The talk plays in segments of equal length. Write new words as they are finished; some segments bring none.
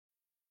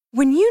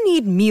When you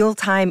need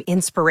mealtime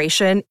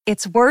inspiration,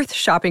 it's worth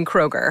shopping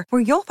Kroger,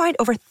 where you'll find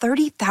over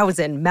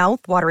 30,000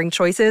 mouth-watering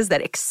choices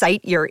that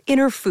excite your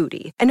inner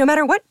foodie. And no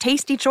matter what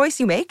tasty choice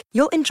you make,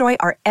 you'll enjoy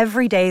our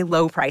everyday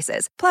low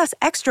prices, plus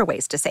extra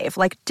ways to save,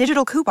 like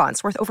digital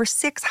coupons worth over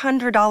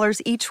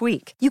 $600 each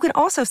week. You can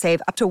also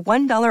save up to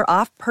 $1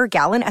 off per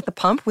gallon at the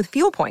pump with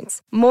fuel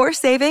points. More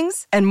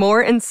savings and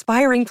more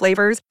inspiring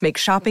flavors make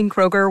shopping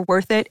Kroger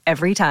worth it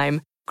every time.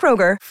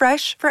 Kroger,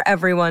 fresh for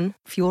everyone.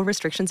 Fuel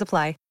restrictions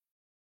apply.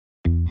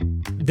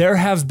 There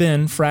have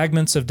been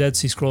fragments of Dead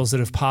Sea Scrolls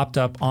that have popped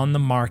up on the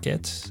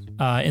market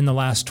in the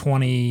last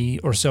 20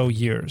 or so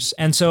years.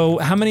 And so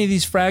how many of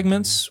these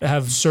fragments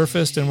have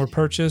surfaced and were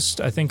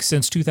purchased, I think,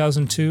 since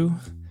 2002?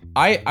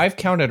 I've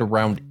counted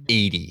around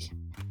 80.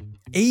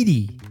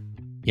 80?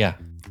 Yeah.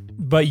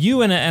 But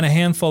you and a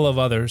handful of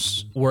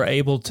others were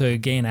able to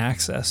gain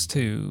access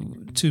to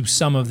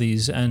some of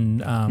these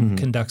and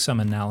conduct some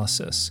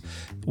analysis,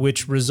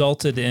 which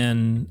resulted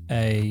in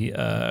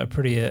a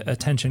pretty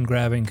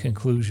attention-grabbing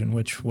conclusion,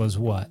 which was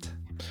what?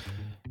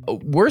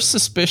 We're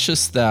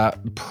suspicious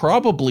that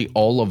probably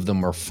all of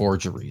them are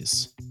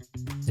forgeries.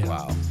 Yeah.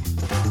 Wow.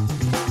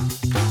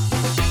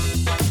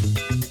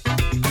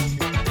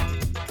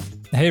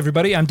 Hey,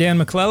 everybody, I'm Dan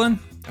McClellan.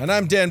 And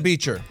I'm Dan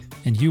Beecher.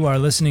 And you are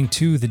listening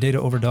to the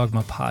Data Over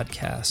Dogma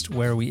podcast,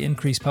 where we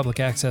increase public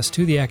access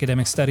to the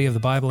academic study of the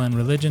Bible and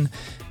religion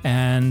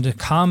and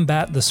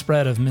combat the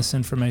spread of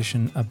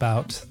misinformation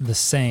about the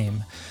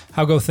same.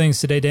 How go things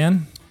today,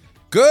 Dan?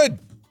 Good.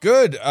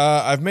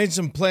 I've made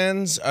some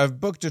plans. I've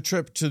booked a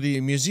trip to the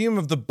Museum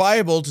of the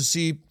Bible to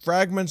see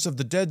fragments of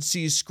the Dead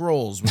Sea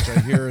Scrolls, which I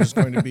hear is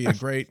going to be a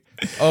great...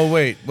 Oh,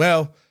 wait.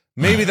 Well,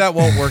 maybe that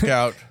won't work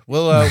out.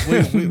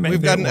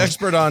 We've got an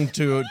expert on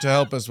to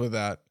help us with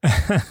that.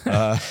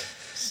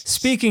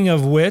 Speaking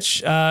of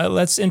which,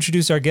 let's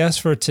introduce our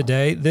guest for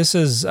today. This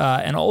is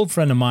an old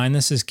friend of mine.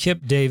 This is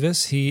Kipp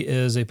Davis. He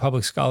is a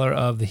public scholar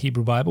of the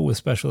Hebrew Bible with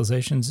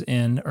specializations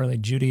in early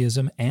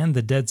Judaism and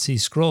the Dead Sea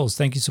Scrolls.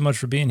 Thank you so much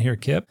for being here,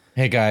 Kipp.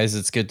 Hey guys,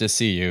 it's good to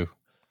see you.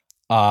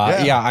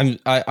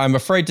 I'm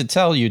afraid to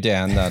tell you,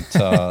 Dan, that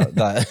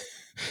that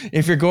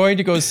if you're going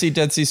to go see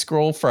Dead Sea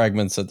Scroll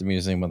fragments at the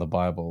Museum of the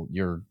Bible,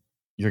 you're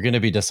going to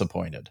be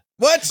disappointed.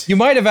 What? You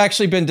might have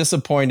actually been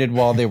disappointed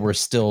while they were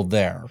still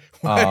there.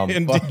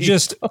 But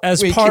just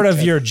as part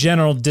of your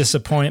general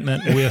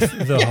disappointment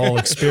with the whole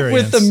experience.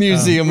 With the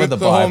Museum of the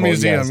Bible. Whole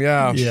museum,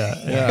 yes.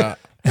 Yeah.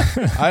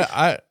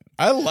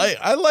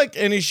 I like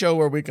any show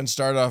where we can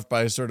start off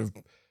by sort of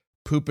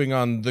pooping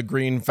on the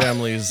Green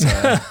family's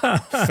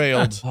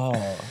failed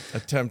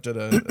attempt at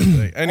a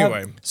thing.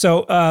 Anyway.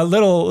 So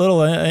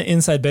little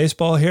inside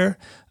baseball here.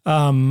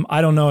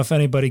 I don't know if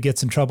anybody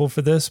gets in trouble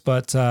for this,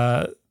 but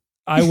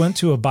I went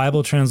to a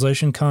Bible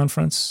translation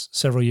conference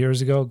several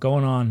years ago,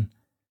 going on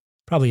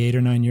probably 8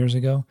 or 9 years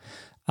ago.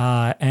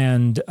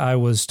 And I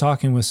was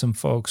talking with some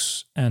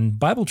folks, and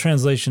Bible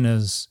translation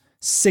is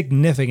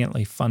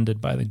significantly funded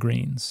by the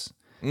Greens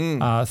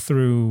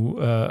through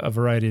a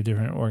variety of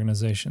different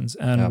organizations.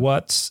 And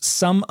what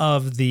some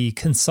of the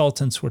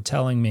consultants were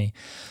telling me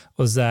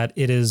was that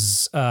it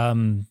is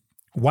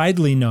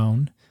widely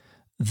known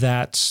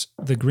that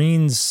the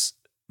Greens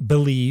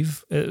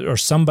believe, or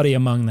somebody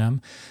among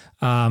them,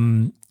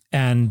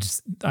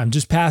 and I'm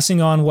just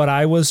passing on what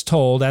I was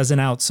told as an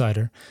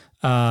outsider,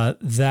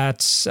 that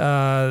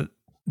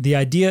the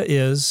idea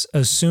is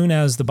as soon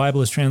as the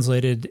Bible is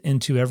translated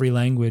into every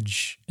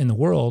language in the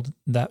world,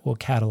 that will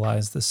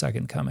catalyze the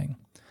second coming.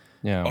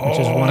 Yeah, which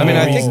is one of the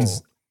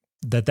reasons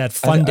that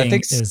funding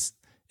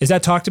is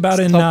that talked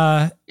about in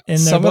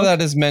some book? of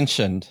that is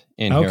mentioned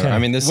in here. I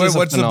mean, this is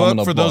what's a the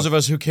phenomenal book for those of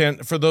us who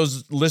can't, for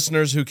those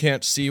listeners who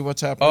can't see what's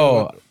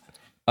happening?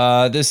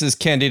 This is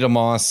Candida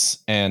Moss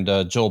and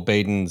Joel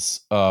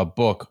Baden's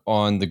book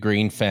on the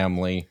Green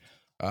family,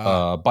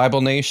 Bible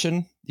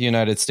Nation, the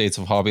United States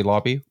of Hobby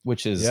Lobby,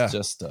 which is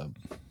just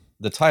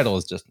the title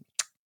is just.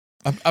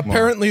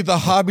 Apparently, the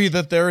hobby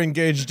that they're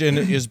engaged in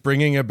is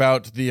bringing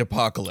about the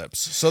apocalypse.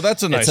 So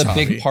that's a nice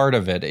hobby. It's a big part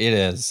of it. It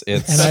is.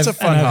 That's a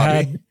fun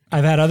hobby.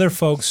 I've had other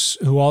folks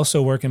who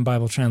also work in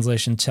Bible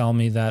translation tell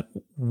me that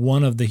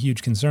one of the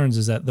huge concerns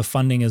is that the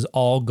funding is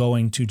all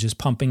going to just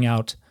pumping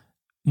out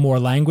more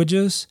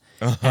languages,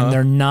 and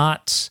they're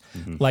not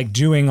like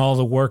doing all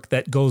the work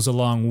that goes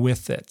along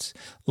with it,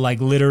 like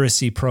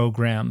literacy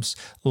programs,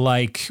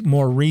 like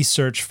more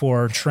research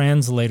for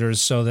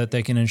translators so that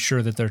they can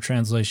ensure that their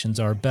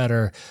translations are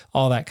better,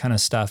 all that kind of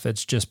stuff.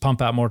 It's just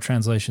pump out more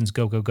translations,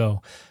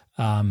 go.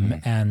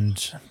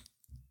 And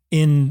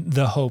in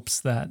the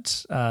hopes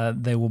that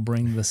they will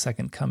bring the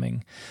second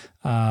coming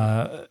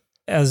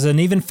as an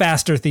even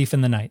faster thief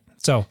in the night.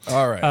 So,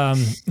 all right,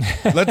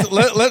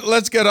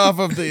 let's get off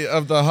of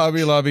the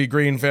Hobby Lobby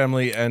Green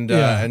family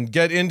and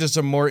get into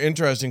some more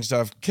interesting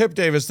stuff. Kipp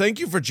Davis, thank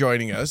you for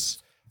joining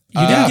us.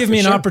 You didn't give me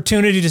an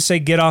opportunity to say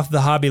get off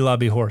the Hobby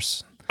Lobby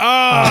horse.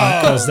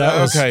 Because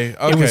that was okay.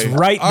 It was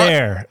right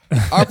there.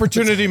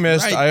 Opportunity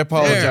missed. Right, I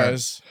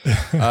apologize.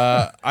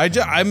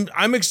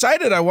 I'm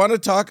excited. I want to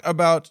talk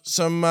about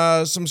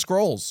some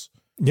scrolls.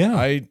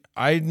 Yeah.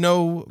 I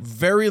know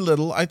very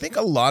little. I think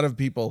a lot of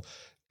people,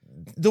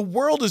 the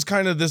world is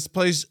kind of this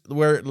place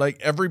where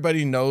like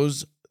everybody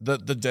knows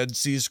that the Dead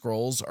Sea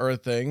Scrolls are a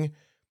thing.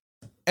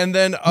 And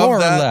then more or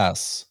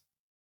less,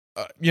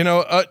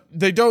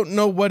 they don't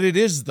know what it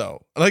is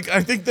though. Like,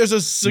 I think there's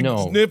a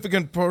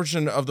significant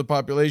portion of the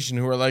population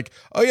who are like,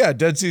 oh yeah,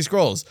 Dead Sea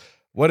Scrolls.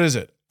 What is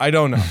it? I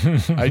don't know.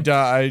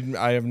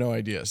 I have no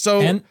idea.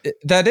 So and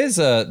that is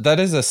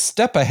a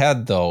step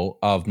ahead though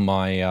of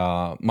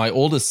my my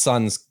oldest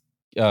son's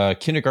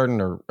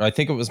kindergarten, or I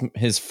think it was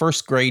his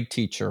first grade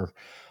teacher.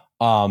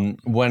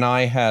 When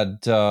I had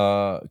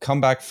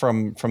come back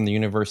from the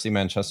University of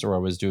Manchester, where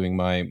I was doing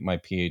my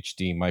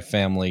PhD, my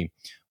family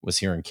was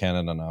here in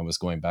Canada, and I was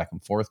going back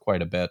and forth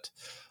quite a bit.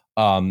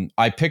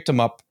 I picked him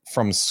up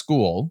from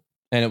school,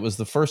 and it was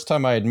the first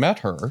time I had met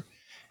her.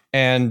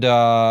 And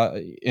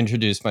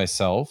introduced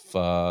myself,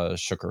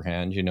 shook her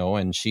hand,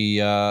 and she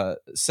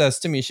says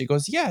to me, she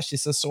goes, yeah, she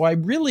says, so I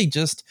really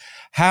just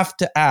have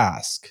to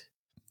ask.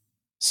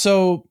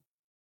 So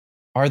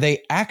are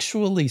they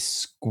actually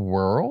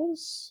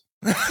squirrels?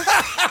 I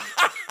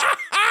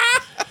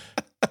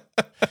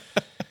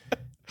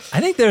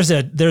think there's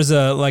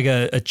a like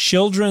a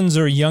children's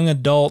or young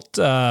adult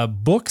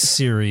book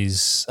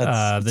series,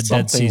 the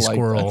Dead Sea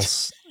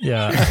Scrolls.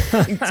 Yeah.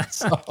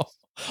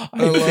 I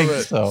think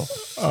so.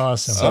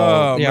 Awesome.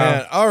 So,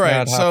 man. All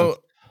right. So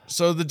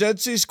the Dead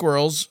Sea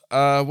Squirrels,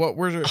 what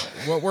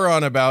we're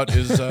on about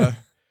is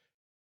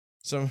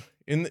so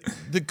in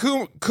the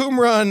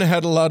Qumran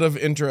had a lot of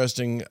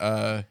interesting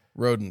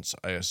rodents,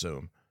 I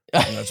assume.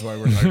 And that's why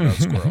we're talking about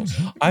squirrels.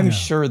 I'm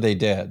sure they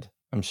did.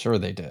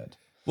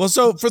 Well,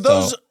 so for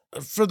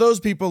those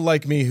people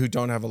like me who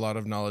don't have a lot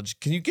of knowledge,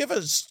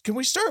 can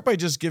we start by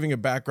just giving a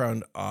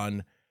background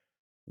on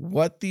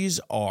what these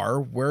are,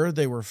 where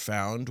they were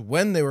found,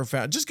 when they were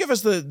found? Just give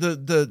us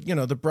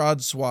the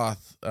broad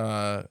swath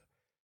of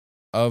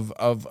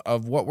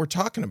what we're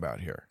talking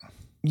about here.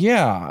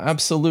 Yeah,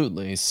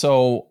 absolutely.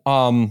 So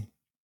I'm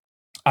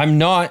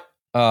not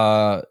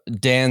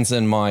Dan's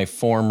and my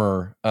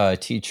former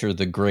teacher,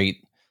 the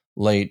great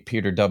late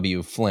Peter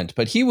W. Flint,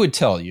 but he would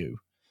tell you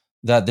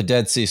that the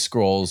Dead Sea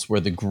Scrolls were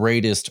the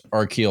greatest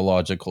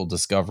archaeological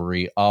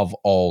discovery of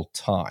all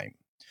time.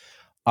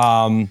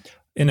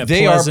 In a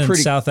pleasant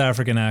South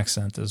African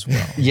accent as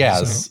well.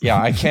 Yes. So. Yeah,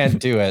 I can't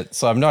do it,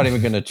 so I'm not even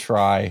going to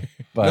try.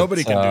 But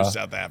nobody can do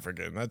South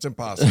African. That's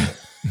impossible.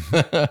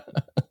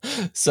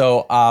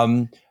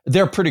 So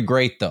they're pretty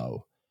great,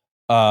 though.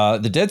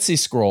 The Dead Sea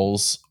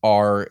Scrolls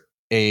are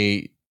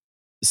a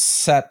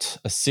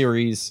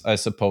series, I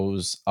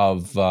suppose,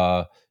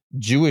 of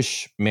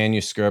Jewish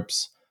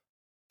manuscripts,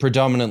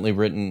 predominantly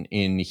written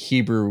in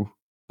Hebrew,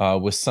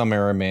 with some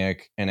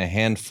Aramaic and a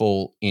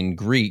handful in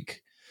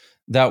Greek,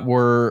 that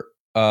were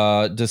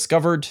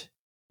discovered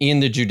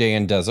in the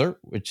Judean desert,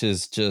 which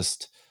is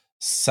just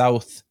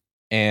south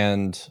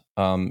and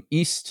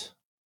east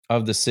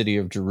of the city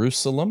of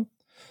Jerusalem.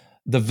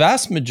 The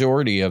vast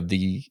majority of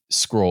the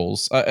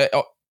scrolls,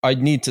 I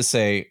need to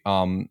say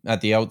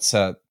at the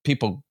outset,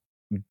 people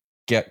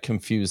get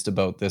confused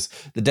about this.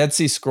 The Dead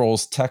Sea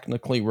Scrolls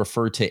technically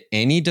refer to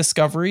any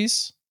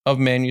discoveries of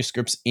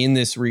manuscripts in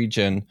this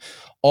region,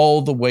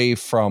 all the way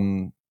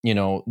from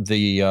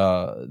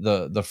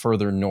the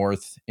further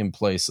north in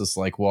places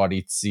like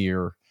Wadi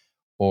Tsir,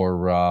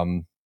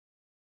 or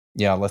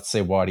let's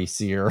say Wadi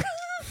Tsir,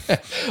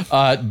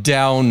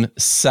 down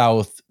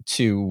south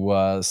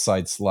to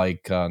sites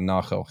like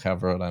Nachal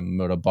Hever and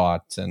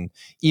Murabat, and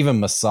even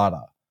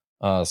Masada.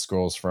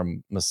 Scrolls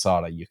from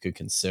Masada you could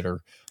consider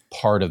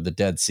part of the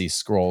Dead Sea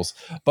Scrolls.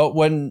 But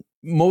when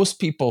most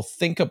people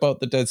think about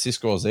the Dead Sea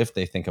Scrolls, if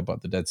they think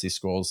about the Dead Sea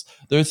Scrolls,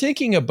 they're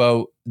thinking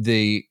about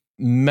the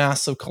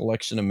massive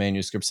collection of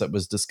manuscripts that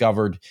was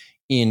discovered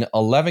in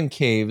 11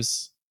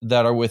 caves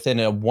that are within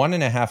a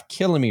 1.5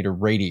 kilometer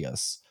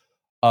radius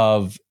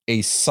of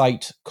a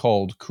site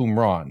called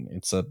Qumran.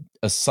 It's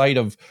a site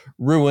of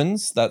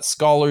ruins that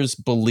scholars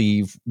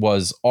believe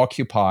was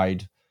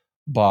occupied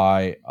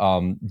by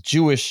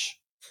Jewish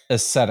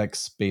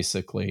ascetics,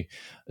 basically.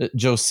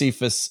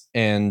 Josephus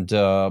and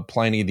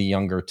Pliny the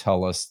Younger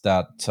tell us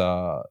that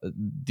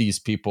these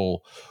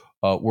people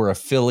were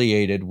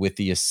affiliated with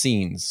the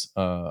Essenes,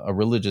 a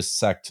religious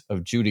sect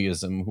of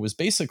Judaism, who was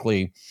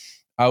basically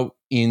out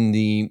in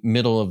the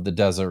middle of the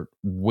desert,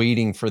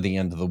 waiting for the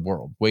end of the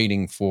world,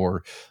 waiting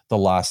for the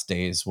last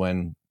days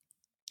when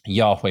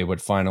Yahweh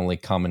would finally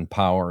come in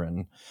power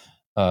and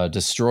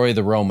destroy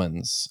the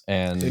Romans.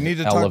 And they need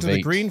to talk to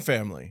the Green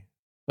family.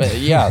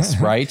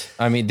 Yes, right.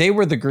 I mean, they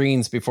were the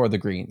Greens before the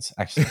Greens,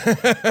 actually.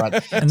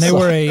 And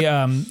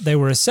they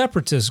were a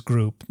separatist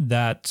group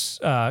that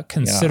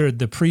considered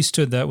the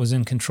priesthood that was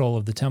in control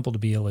of the temple to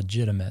be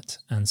illegitimate,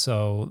 and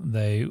so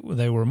they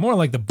were more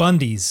like the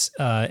Bundys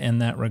in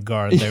that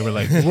regard. They were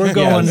like, we're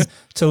going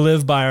to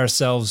live by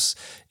ourselves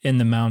in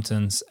the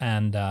mountains,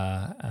 and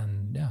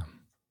yeah.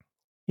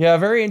 Yeah,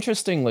 very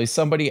interestingly,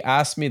 somebody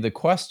asked me the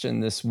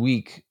question this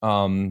week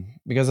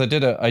because I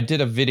did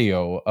a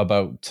video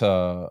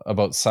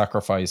about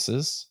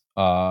sacrifices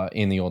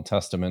in the Old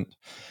Testament,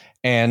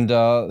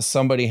 And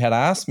somebody had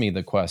asked me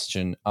the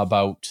question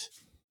about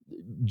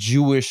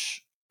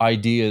Jewish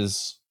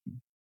ideas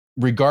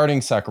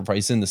regarding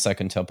sacrifice in the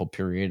Second Temple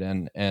period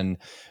and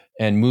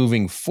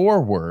moving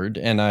forward.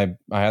 And I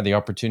had the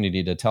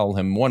opportunity to tell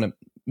him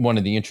one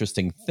of the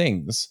interesting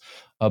things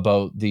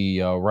about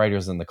the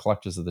writers and the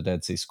collectors of the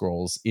Dead Sea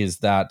Scrolls is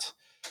that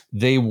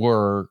they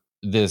were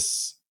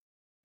this,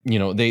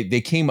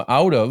 they came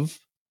out of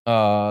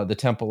the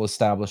temple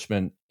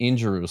establishment in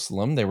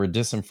Jerusalem. They were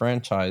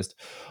disenfranchised,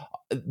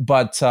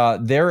 but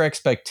their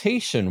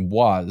expectation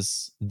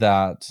was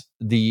that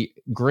the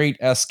great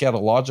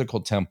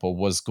eschatological temple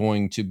was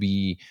going to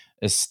be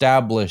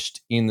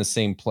established in the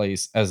same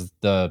place as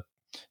they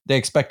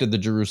expected the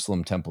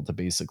Jerusalem temple to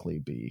basically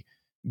be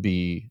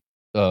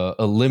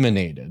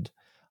eliminated.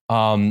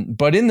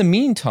 But in the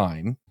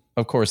meantime,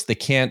 of course, they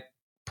can't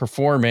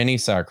perform any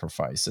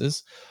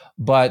sacrifices,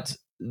 but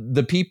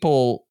the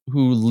people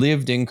who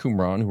lived in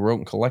Qumran, who wrote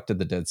and collected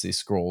the Dead Sea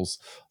Scrolls,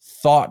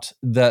 thought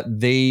that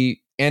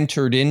they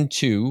entered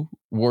into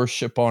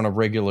worship on a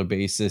regular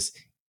basis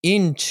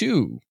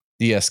into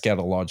the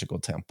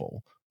eschatological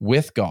temple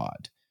with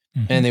God,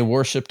 and they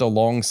worshipped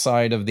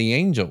alongside of the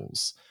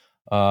angels.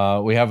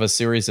 We have a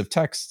series of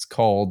texts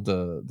called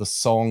the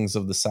Songs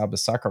of the Sabbath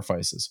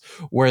Sacrifices,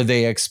 where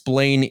they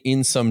explain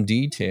in some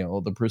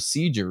detail the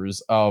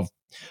procedures of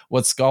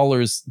what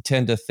scholars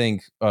tend to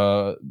think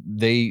they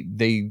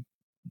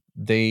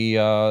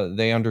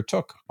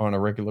undertook on a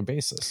regular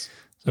basis.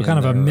 So kind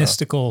of a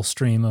mystical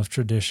stream of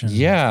tradition.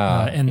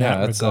 In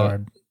that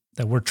regard,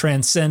 that we're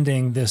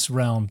transcending this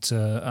realm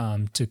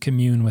to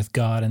commune with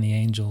God and the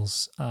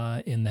angels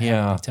in the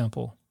heavenly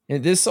temple.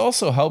 And this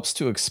also helps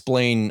to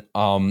explain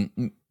a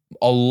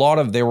lot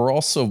of. They were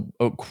also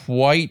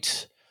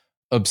quite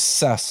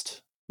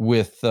obsessed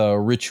with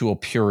ritual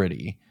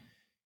purity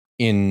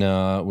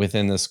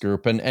within this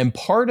group, and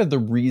part of the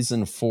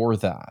reason for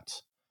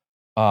that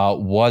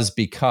was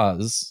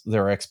because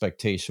their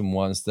expectation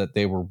was that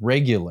they were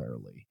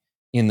regularly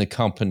in the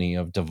company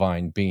of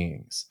divine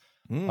beings.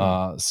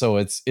 So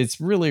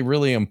it's really,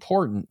 really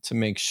important to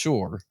make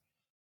sure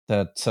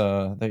that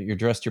you're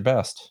dressed your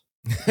best.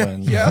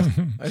 When,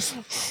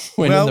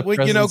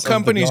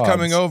 company's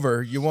coming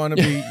over. You want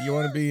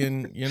to be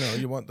in,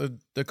 you want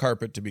the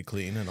carpet to be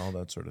clean and all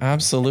that sort of thing.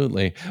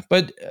 Absolutely.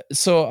 But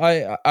so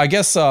I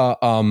guess, I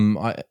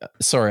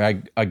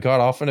got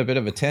off on a bit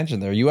of a tangent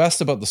there. You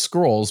asked about the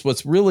scrolls.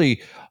 What's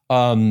really,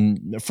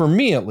 for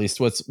me at least,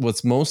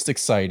 what's most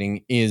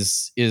exciting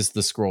is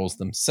the scrolls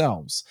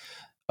themselves.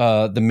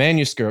 The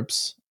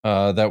manuscripts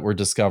that were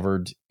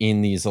discovered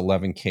in these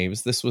 11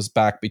 caves. This was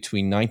back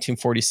between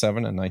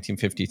 1947 and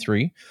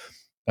 1953.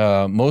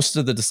 Most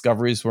of the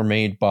discoveries were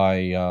made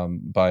by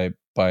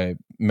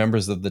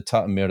members of the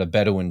Ta'amira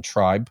Bedouin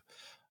tribe,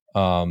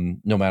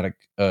 nomadic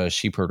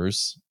sheep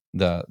herders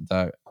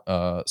that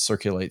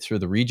circulate through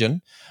the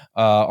region.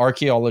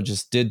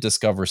 Archaeologists did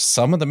discover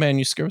some of the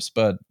manuscripts,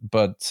 but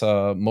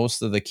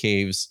most of the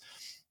caves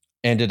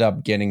ended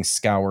up getting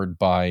scoured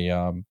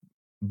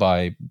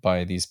by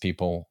these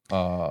people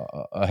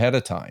ahead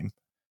of time.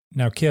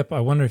 Now, Kipp,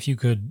 I wonder if you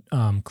could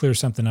clear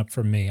something up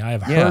for me. I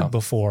have heard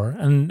before,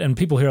 and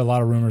people hear a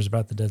lot of rumors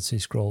about the Dead Sea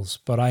Scrolls,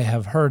 but I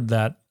have heard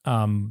that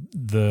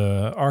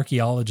the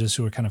archaeologists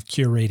who were kind of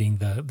curating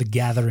the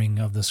gathering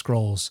of the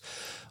scrolls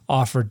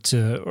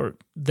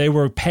they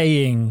were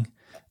paying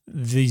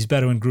these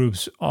Bedouin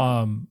groups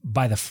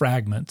by the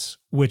fragments,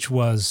 which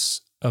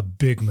was a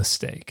big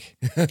mistake.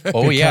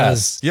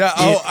 Yes. Yeah.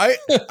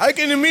 I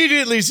can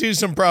immediately see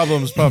some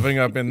problems popping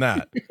up in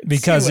that.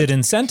 Because it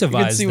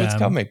incentivized them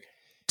coming.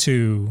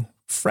 To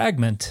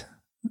fragment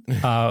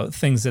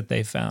things that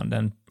they found.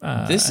 And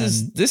this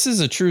is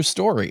a true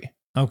story.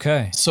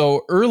 Okay.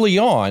 So early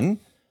on,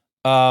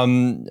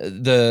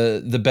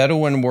 the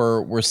Bedouin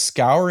were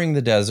scouring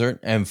the desert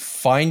and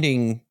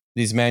finding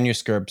these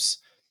manuscripts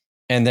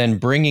and then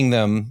bringing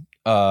them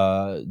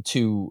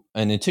to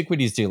an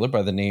antiquities dealer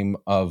by the name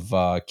of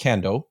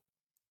Kando,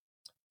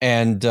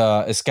 and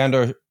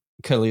Iskandar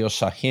Khalil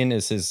Shahin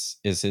is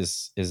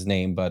his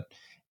name, but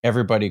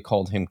everybody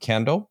called him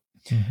Kando.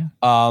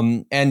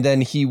 And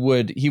then he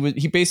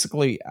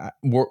basically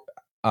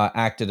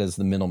acted as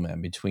the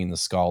middleman between the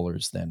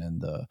scholars then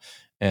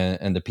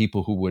and the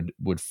people who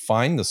would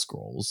find the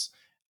scrolls,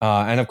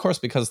 and of course,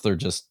 because they're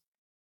just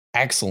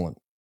excellent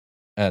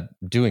at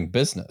doing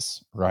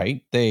business,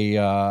 right? They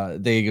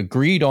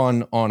agreed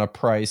on a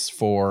price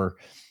for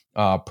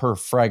per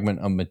fragment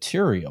of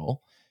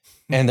material,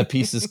 and the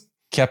pieces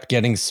kept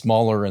getting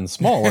smaller and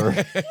smaller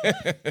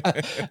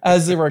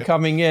as they were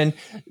coming in.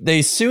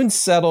 They soon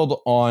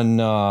settled on.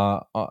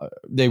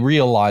 They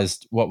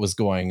realized what was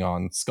going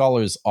on.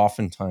 Scholars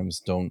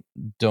oftentimes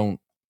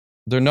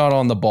they're not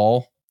on the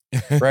ball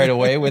right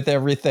away with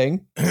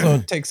everything, so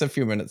it takes a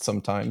few minutes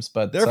sometimes,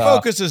 but their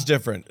focus is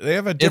different. They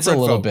have a different it's a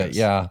little focus.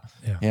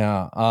 Bit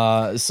yeah.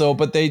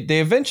 But they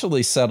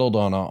eventually settled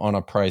on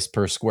a price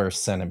per square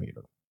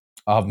centimeter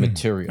of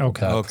material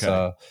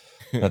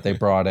that they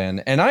brought in.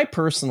 And I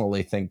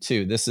personally think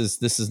too, this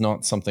is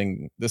not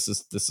something, this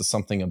is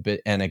something a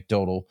bit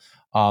anecdotal.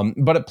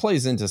 But it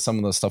plays into some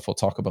of the stuff we'll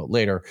talk about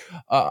later.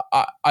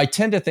 I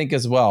tend to think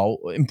as well,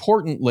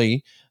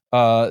 importantly,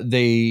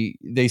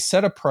 they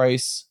set a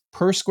price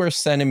per square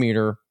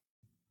centimeter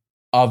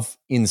of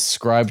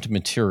inscribed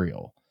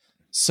material.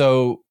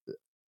 So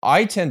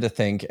I tend to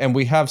think, and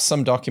we have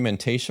some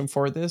documentation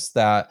for this,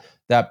 that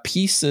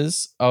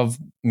pieces of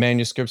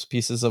manuscripts,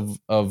 pieces of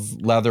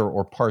leather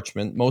or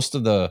parchment, most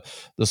of the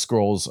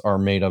scrolls are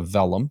made of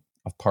vellum,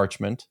 of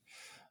parchment,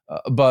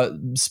 but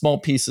small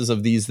pieces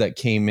of these that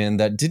came in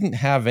that didn't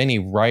have any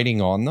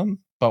writing on them,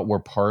 but were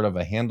part of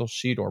a handle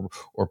sheet or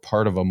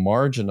part of a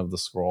margin of the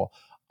scroll,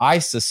 I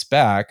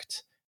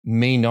suspect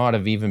may not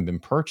have even been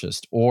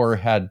purchased or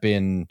had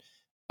been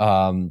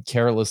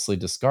carelessly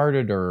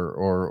discarded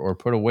or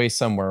put away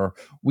somewhere.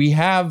 We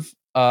have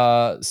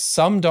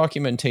some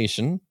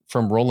documentation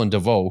from Roland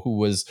DeVoe, who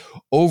was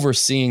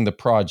overseeing the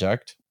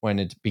project when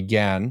it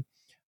began.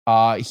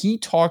 He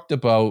talked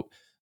about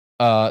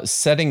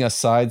setting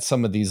aside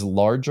some of these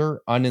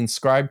larger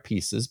uninscribed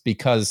pieces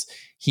because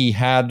he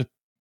had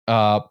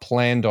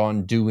planned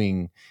on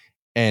doing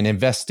an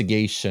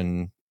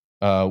investigation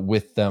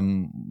with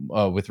them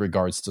with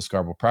regards to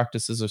scribal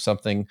practices or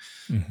something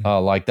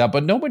like that.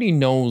 But nobody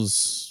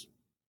knows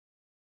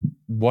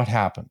what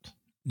happened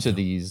to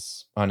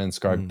these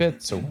uninscribed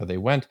bits or where they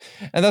went.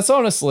 And that's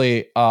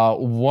honestly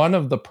one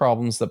of the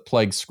problems that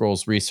plagues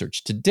scrolls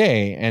research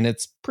today. And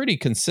it's pretty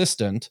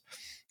consistent.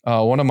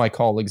 One of my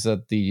colleagues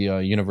at the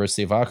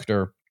University of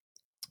Utrecht,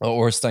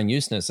 Orstein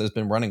Usnes, has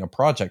been running a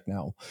project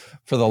now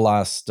for the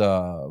last 3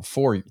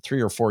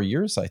 or 4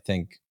 years, I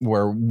think,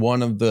 where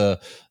one of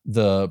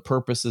the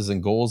purposes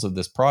and goals of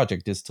this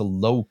project is to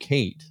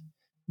locate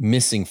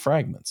missing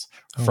fragments,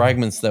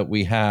 fragments that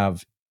we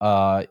have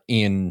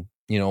in,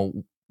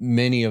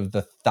 many of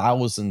the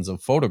thousands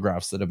of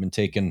photographs that have been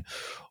taken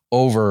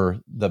over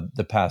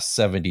the past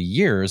 70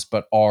 years,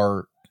 but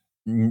are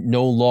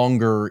no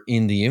longer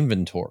in the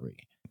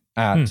inventory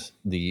at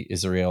the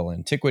Israel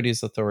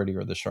Antiquities Authority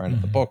or the Shrine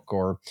of the Book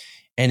or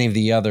any of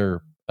the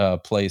other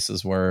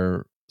places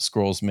where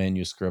scrolls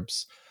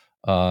manuscripts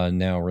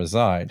now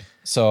reside.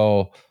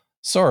 So,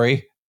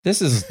 sorry,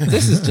 this is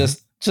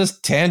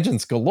just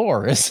tangents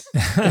galore.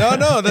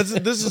 No, this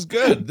is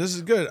good. This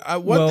is good.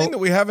 One thing that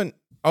we haven't.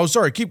 Oh,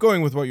 sorry. Keep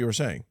going with what you were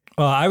saying.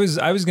 Well, I was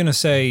going to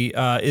say,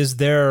 is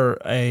there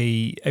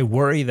a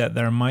worry that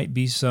there might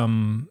be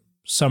some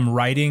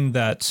writing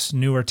that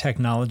newer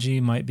technology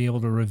might be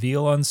able to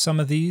reveal on some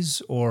of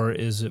these, or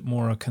is it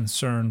more a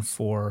concern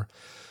for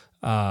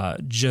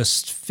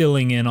just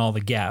filling in all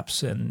the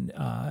gaps in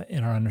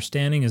our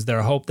understanding? Is there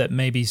a hope that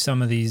maybe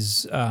some of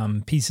these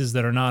pieces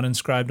that are not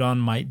inscribed on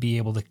might be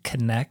able to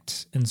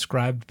connect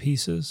inscribed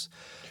pieces?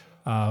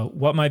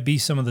 What might be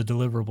some of the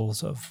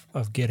deliverables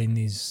of getting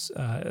these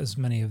as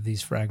many of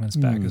these fragments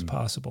back as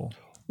possible?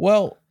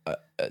 Well,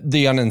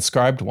 the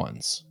uninscribed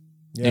ones.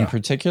 Yeah. In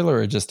particular,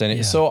 or just any.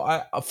 Yeah. So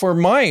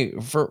my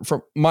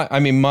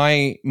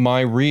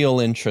real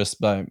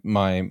interest, by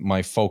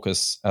my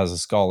focus as a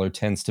scholar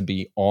tends to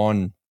be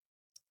on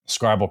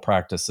scribal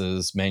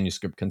practices,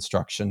 manuscript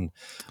construction,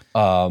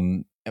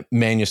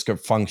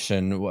 manuscript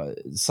function,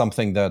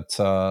 something that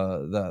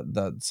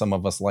some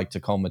of us like to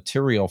call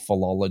material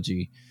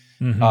philology.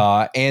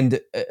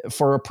 And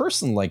for a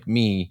person like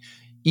me,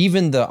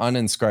 even the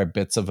uninscribed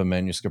bits of a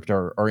manuscript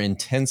are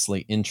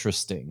intensely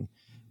interesting,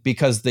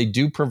 because they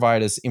do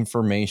provide us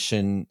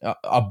information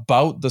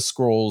about the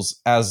scrolls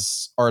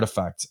as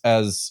artifacts,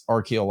 as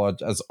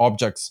as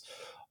objects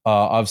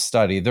of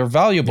study. They're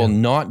valuable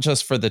not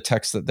just for the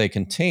text that they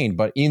contain,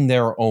 but in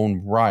their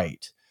own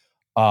right.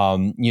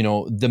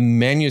 The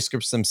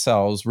manuscripts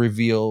themselves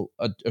reveal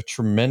a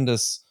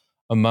tremendous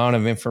amount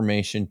of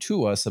information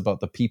to us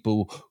about the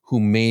people who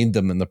made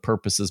them and the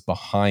purposes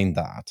behind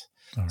that.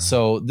 Right.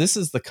 So this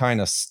is the kind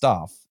of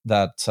stuff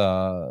that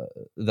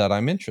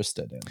I'm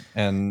interested in,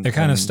 and the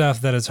kind of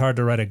stuff that it's hard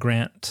to write a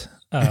grant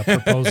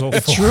proposal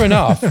for. True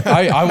enough.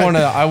 I want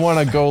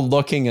to go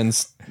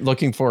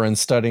looking for and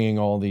studying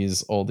all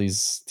these blank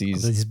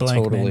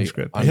totally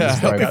manuscripts.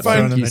 Help me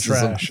find them in the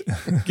trash.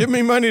 Give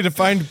me money to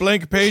find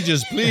blank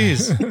pages,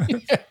 please.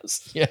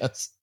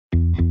 Yes.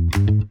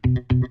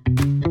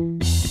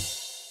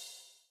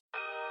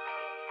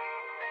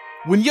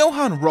 When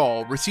Johann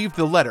Rall received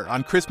the letter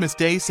on Christmas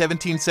Day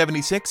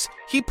 1776,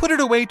 he put it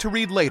away to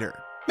read later.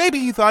 Maybe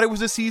he thought it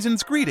was a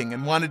season's greeting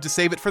and wanted to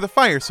save it for the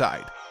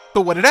fireside.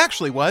 But what it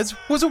actually was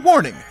a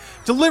warning,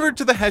 delivered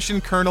to the Hessian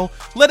colonel,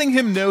 letting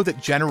him know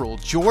that General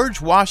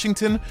George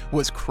Washington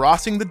was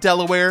crossing the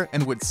Delaware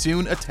and would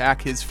soon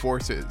attack his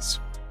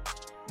forces.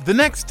 The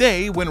next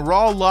day, when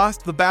Rall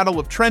lost the Battle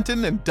of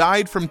Trenton and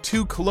died from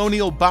 2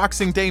 colonial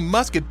Boxing Day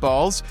musket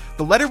balls,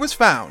 the letter was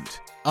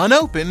found,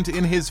 unopened,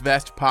 in his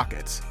vest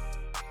pocket.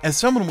 As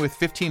someone with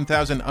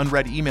 15,000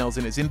 unread emails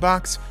in his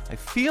inbox, I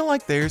feel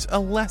like there's a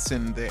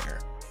lesson there.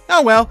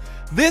 Oh well,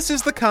 this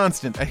is The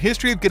Constant, a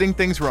history of getting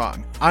things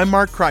wrong. I'm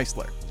Mark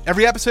Chrysler.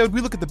 Every episode,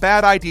 we look at the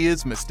bad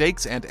ideas,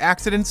 mistakes, and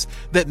accidents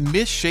that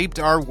misshaped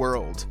our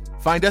world.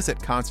 Find us at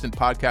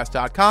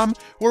constantpodcast.com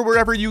or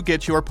wherever you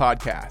get your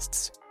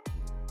podcasts.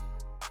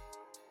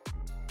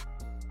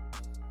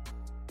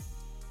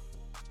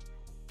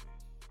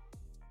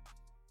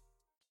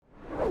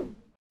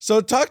 So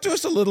talk to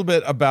us a little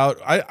bit about.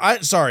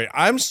 Sorry,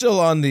 I'm still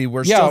on the.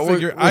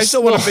 I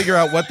still want to figure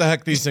out what the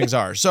heck these things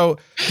are. So,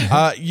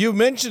 you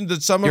mentioned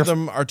that some of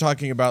them are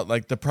talking about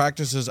like the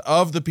practices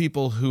of the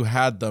people who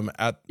had them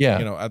at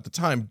at the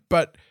time.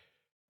 But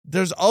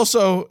there's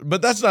also,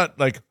 but that's not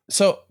like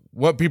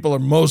what people are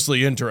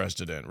mostly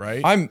interested in,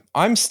 right?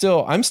 I'm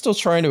still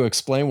trying to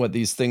explain what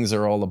these things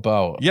are all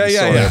about. Yeah.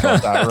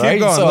 About that, right?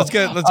 Keep going. So, let's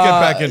get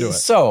back into it.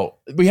 So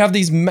we have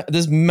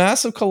this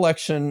massive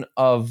collection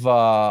of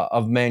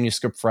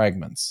manuscript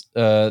fragments.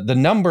 The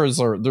numbers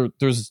are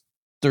there's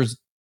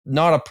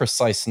not a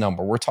precise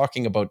number. We're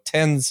talking about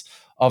tens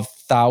of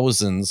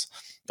thousands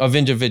of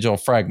individual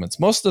fragments.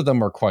 Most of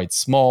them are quite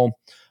small.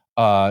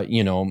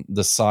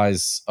 The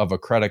size of a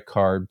credit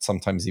card,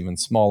 sometimes even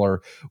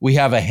smaller. We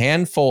have a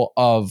handful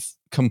of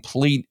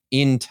complete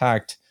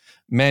intact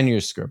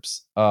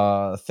manuscripts,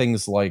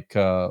 things like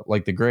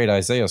the Great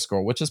Isaiah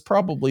Scroll, which is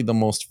probably the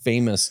most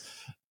famous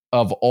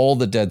of all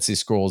the Dead Sea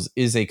Scrolls,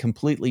 is a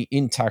completely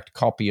intact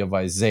copy of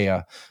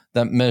Isaiah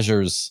that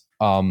measures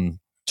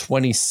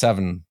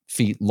 27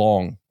 feet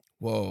long.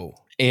 Whoa.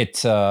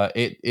 It's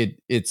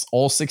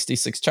all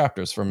 66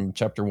 chapters from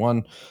chapter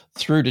 1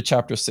 through to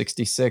chapter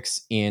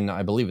 66 in,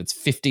 I believe it's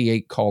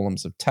 58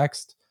 columns of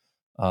text.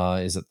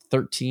 Is it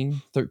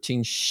 13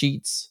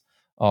 sheets,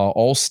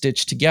 all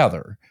stitched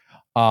together.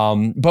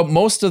 But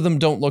most of them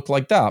don't look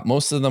like that.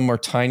 Most of them are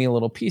tiny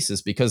little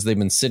pieces because they've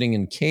been sitting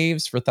in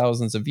caves for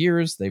thousands of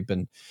years. They've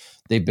been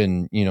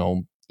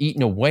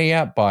eaten away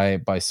at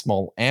by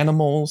small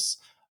animals,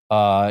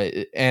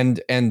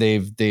 and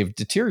they've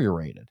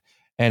deteriorated.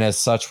 And as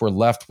such, we're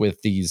left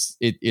with these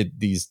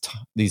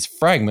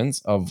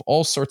fragments of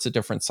all sorts of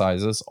different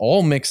sizes,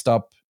 all mixed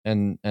up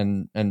and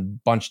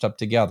bunched up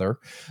together,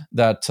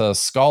 that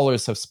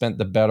scholars have spent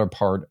the better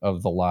part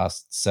of the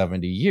last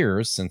 70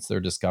 years since their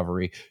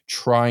discovery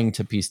trying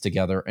to piece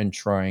together and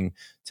trying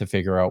to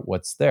figure out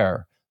what's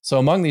there. So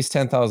among these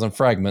 10,000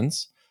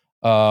 fragments,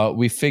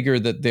 we figure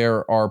that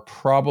there are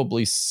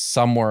probably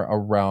somewhere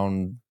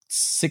around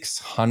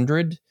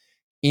 600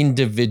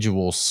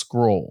 individual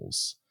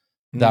scrolls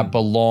that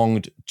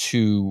belonged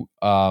to,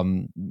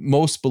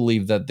 most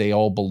believe that they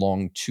all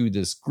belong to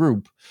this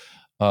group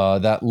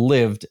that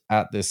lived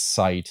at this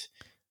site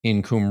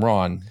in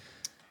Qumran.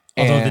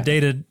 Although the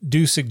data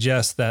do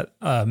suggest that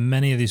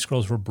many of these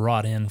scrolls were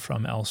brought in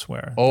from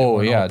elsewhere. Oh,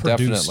 they yeah,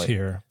 produced definitely.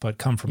 here, but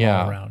come from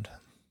all around.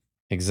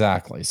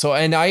 Exactly. So,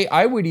 and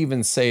I would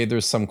even say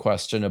there's some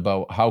question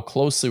about how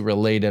closely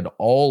related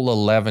all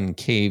 11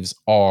 caves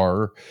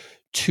are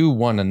to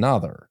one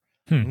another.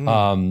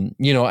 And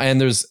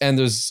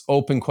there's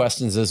open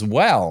questions as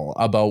well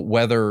about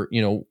whether,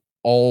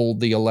 all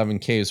the 11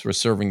 caves were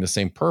serving the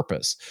same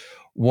purpose.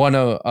 One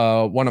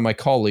of my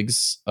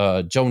colleagues,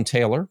 Joan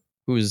Taylor,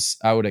 who's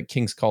out at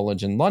King's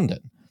College in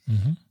London,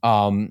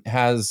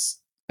 has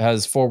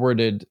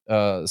forwarded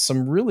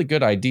some really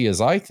good ideas,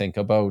 I think,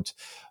 about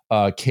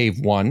Cave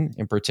 1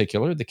 in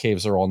particular. The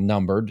caves are all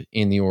numbered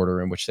in the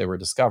order in which they were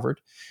discovered.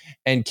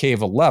 And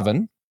Cave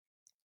 11,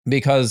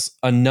 because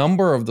a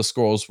number of the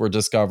scrolls were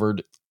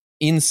discovered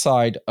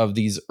inside of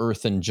these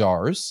earthen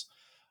jars.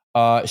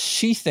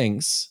 She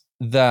thinks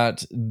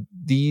that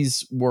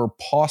these were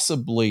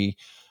possibly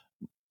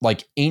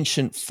like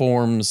ancient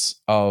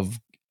forms of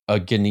a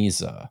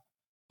geniza.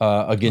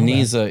 A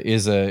geniza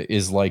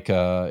is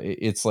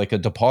like a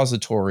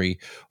depository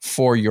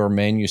for your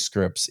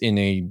manuscripts in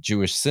a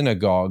Jewish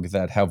synagogue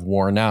that have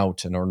worn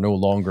out and are no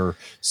longer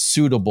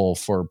suitable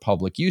for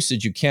public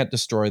usage. You can't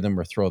destroy them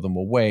or throw them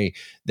away.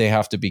 They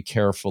have to be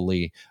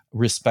carefully,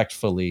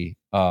 respectfully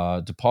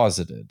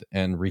deposited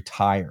and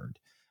retired.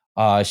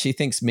 She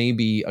thinks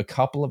maybe a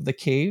couple of the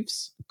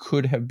caves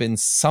could have been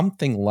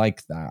something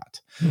like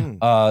that.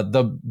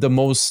 The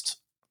most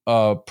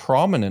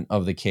prominent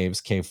of the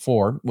caves, Cave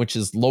 4, which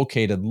is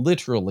located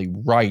literally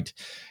right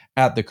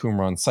at the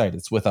Qumran site.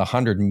 It's with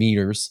 100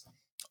 meters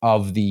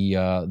of the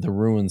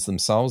ruins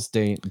themselves.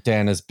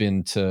 Dan has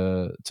been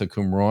to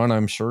Qumran.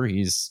 I'm sure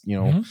he's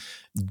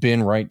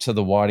been right to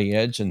the wadi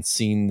edge and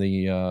seen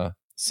the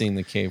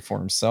cave for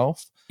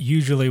himself.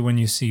 Usually when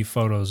you see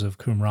photos of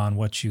Qumran,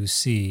 what you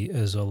see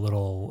is a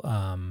little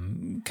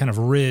kind of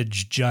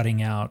ridge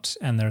jutting out,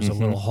 and there's a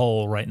little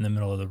hole right in the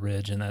middle of the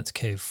ridge, and that's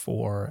Cave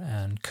 4,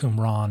 and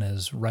Qumran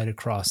is right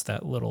across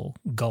that little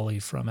gully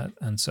from it,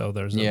 and so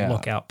there's a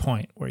lookout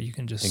point where you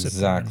can just sit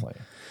there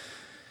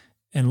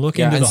and look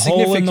into the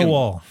hole in the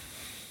wall.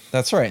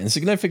 That's right, and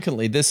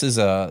significantly, this is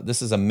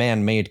a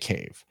man-made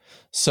cave.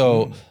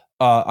 So.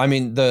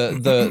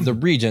 The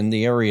region,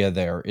 the area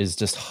there is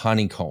just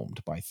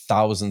honeycombed by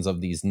thousands of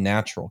these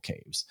natural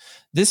caves.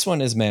 This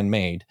one is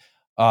man-made.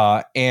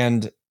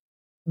 And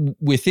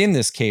within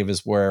this cave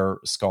is where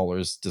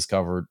scholars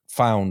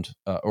found,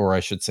 or I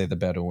should say the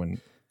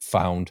Bedouin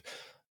found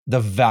the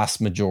vast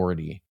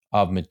majority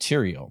of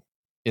material.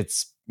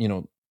 It's,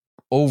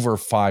 over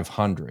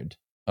 500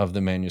 of the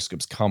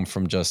manuscripts come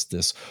from just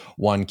this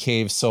one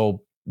cave.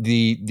 So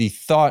the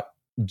thought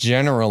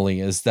generally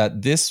is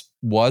that this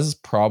was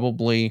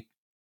probably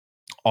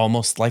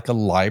almost like a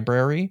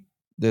library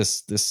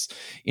this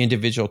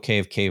individual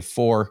cave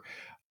 4.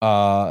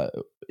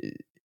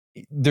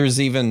 There's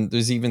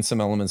even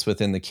some elements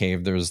within the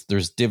cave.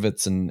 There's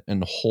divots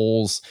and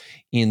holes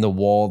in the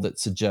wall that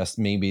suggest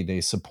maybe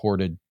they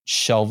supported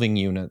shelving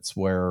units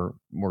where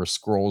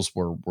scrolls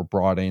were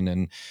brought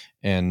in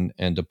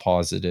and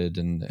deposited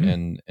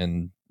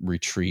and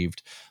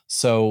retrieved.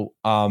 So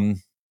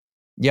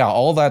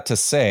all that to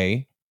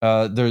say,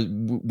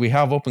 we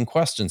have open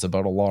questions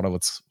about a lot of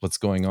what's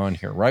going on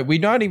here, right? We're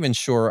not even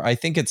sure. I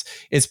think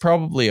it's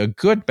probably a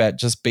good bet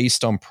just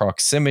based on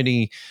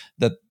proximity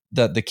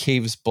that the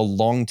caves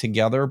belong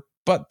together,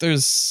 but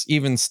there's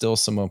even still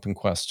some open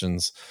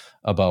questions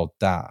about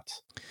that.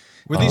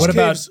 Were these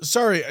caves?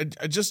 Sorry,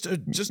 just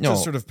to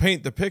sort of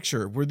paint the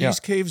picture. Were these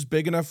caves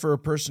big enough for a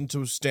person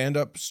to stand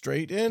up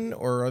straight in,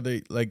 or are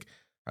they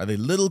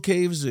little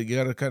caves that you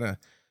got to kind of?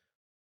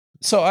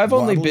 So I've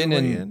only been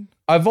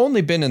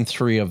in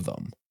 3 of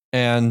them.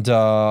 And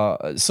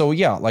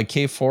like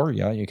cave 4,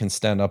 you can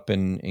stand up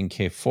in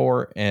cave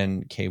 4,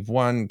 and cave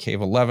 1,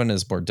 cave 11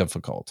 is more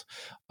difficult.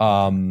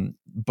 And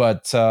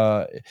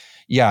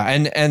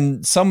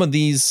some of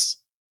these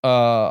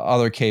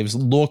other caves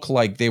look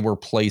like they were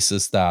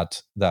places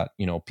that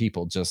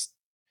people just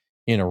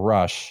in a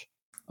rush.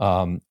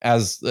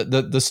 As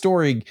the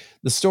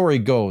story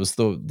goes,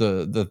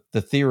 the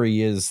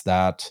theory is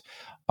that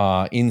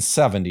in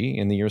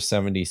the year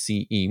 70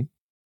 CE,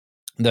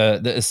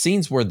 the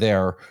Essenes were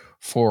there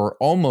for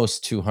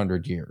almost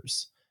 200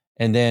 years.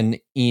 And then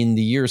in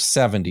the year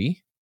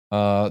 70,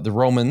 the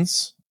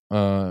Romans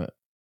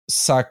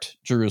sacked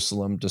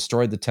Jerusalem,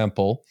 destroyed the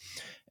temple,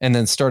 and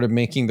then started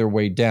making their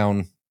way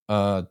down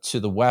to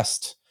the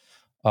west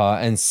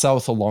and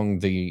south along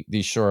the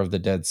shore of the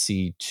Dead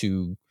Sea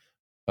to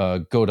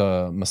go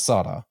to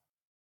Masada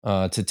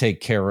to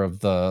take care of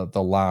the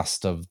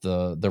last of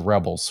the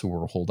rebels who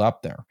were holed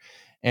up there.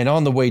 And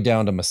on the way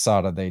down to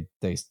Masada, they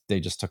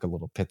just took a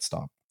little pit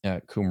stop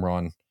at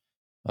Qumran,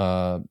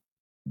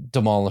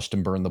 demolished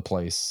and burned the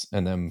place,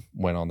 and then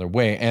went on their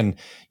way. And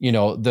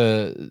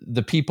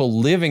the people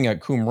living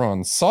at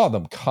Qumran saw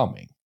them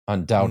coming,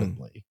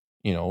 undoubtedly,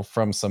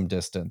 from some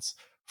distance,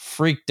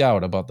 freaked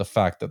out about the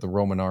fact that the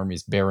Roman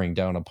army's bearing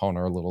down upon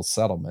our little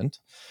settlement.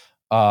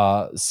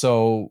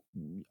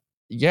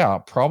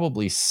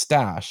 Probably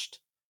stashed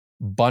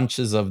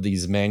bunches of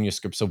these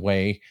manuscripts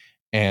away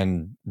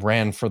and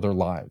ran for their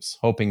lives,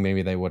 hoping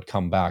maybe they would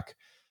come back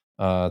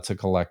to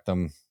collect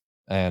them.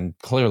 And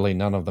clearly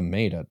none of them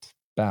made it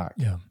back.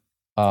 Yeah.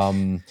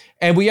 And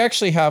we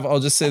actually have, I'll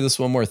just say this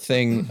one more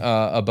thing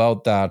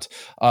about that.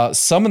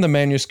 Some of the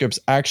manuscripts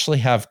actually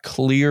have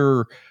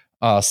clear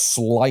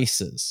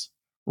slices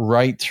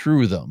right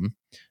through them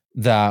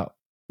that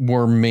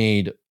were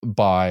made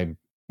by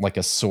like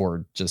a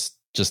sword, just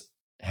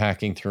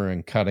hacking through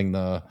and cutting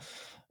the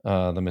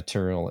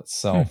material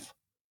itself.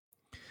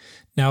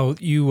 Now,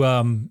 you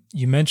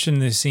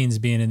mentioned the Essenes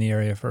being in the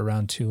area for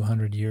around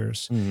 200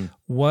 years. Mm-hmm.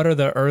 What are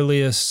the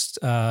earliest,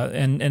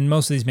 and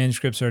most of these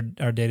manuscripts are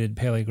dated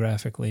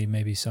paleographically,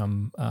 maybe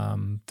some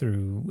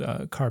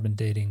through carbon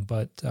dating,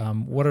 but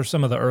what are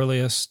some of the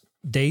earliest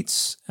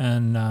dates?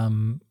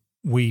 And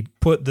we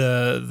put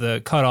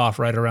the cutoff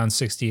right around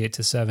 68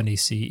 to 70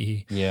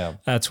 CE. Yeah.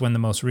 That's when the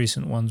most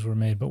recent ones were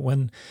made. But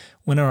when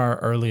are our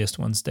earliest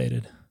ones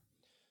dated?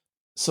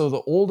 So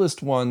the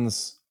oldest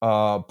ones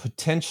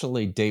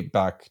potentially date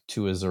back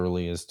to as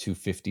early as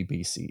 250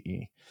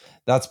 BCE.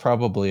 That's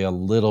probably a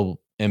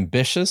little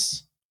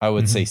ambitious. I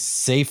would say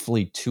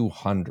safely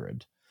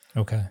 200.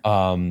 Okay.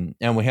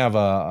 And we have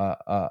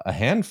a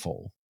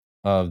handful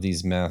of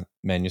these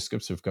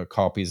manuscripts. We've got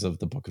copies of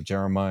the Book of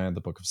Jeremiah,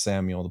 the Book of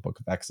Samuel, the Book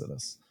of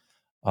Exodus,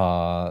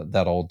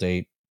 that all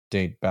date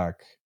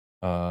back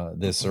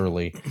this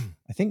early.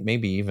 I think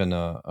maybe even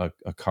a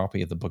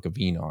copy of the Book of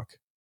Enoch.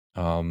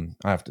 I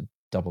have to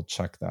double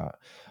check that.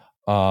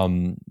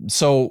 And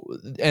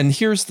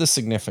here's the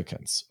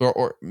significance,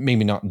 or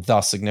maybe not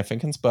the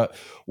significance, but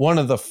one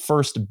of the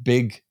first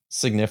big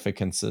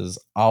significances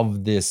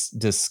of this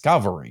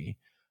discovery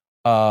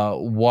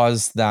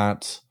was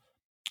that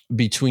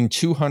between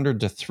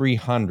 200 to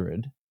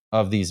 300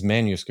 of these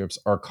manuscripts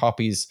are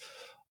copies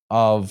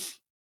of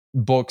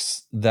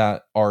books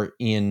that are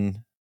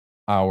in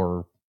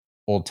our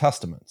Old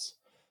Testaments.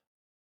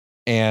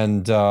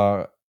 And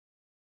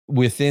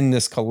within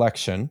this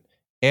collection,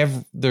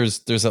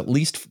 there's at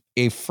least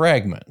a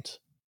fragment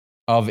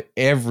of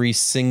every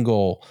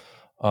single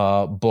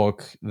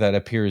book that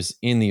appears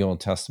in the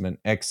Old Testament,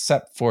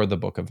 except for the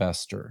Book of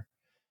Esther.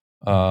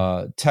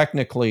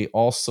 Technically,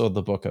 also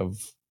the Book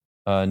of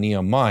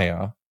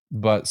Nehemiah,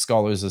 but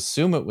scholars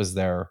assume it was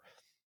there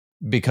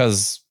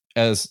because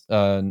as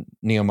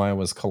Nehemiah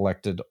was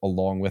collected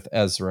along with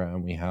Ezra,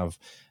 and we have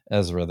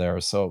Ezra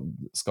there, so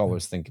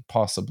scholars think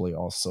probably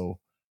also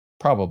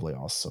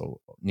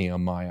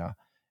Nehemiah.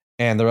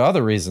 And the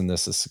other reason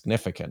this is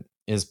significant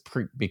is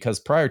because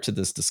prior to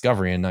this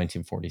discovery in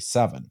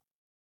 1947,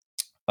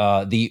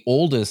 the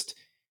oldest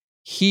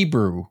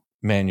Hebrew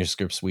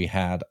manuscripts we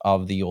had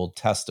of the Old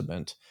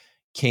Testament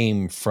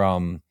came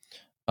from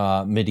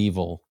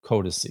medieval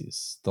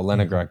codices, the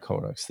Leningrad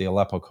Codex, the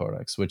Aleppo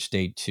Codex, which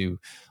date to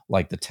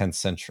like the 10th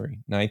century,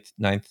 9th,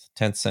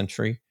 10th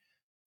century.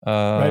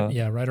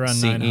 Right around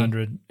CE.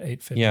 900,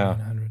 850, Yeah.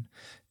 900.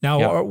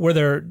 Now,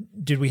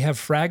 did we have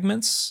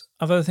fragments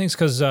of other things?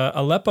 Because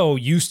Aleppo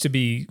used to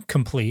be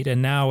complete,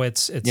 and now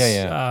it's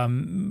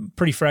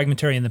pretty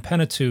fragmentary in the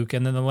Pentateuch,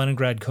 and then the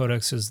Leningrad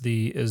Codex is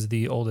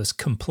the oldest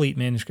complete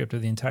manuscript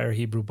of the entire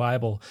Hebrew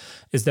Bible.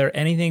 Is there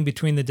anything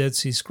between the Dead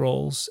Sea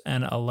Scrolls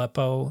and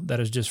Aleppo that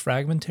is just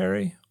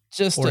fragmentary?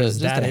 Just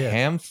a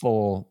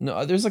handful.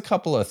 No, there's a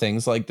couple of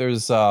things. Like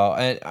there's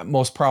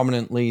most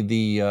prominently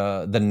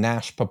the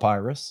Nash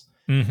papyrus.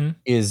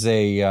 Is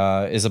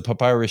a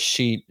papyrus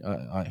sheet.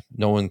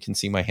 No one can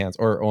see my hands,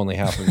 or only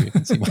half of you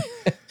can see my.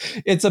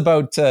 It's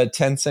about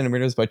 10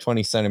 centimeters by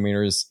 20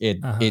 centimeters.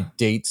 It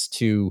dates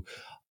to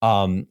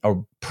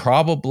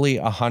probably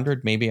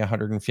 100, maybe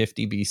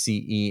 150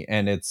 BCE,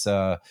 and it's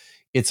a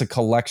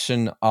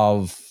collection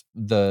of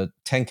the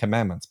 10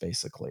 Commandments,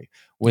 basically,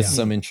 with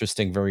some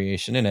interesting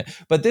variation in it.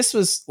 But this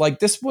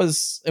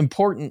was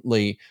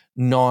importantly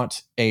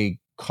not a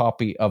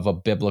copy of a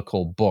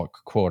biblical book,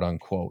 quote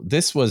unquote.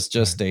 This was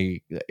just a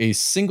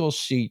single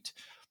sheet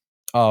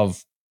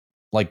of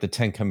like the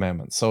 10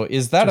 Commandments. So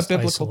is that just a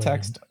biblical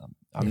text?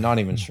 I'm not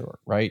even sure,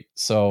 right?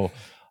 So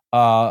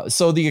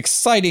the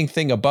exciting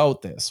thing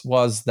about this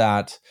was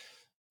that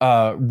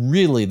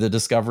really the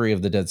discovery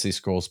of the Dead Sea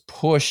Scrolls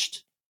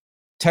pushed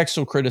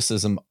textual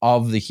criticism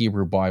of the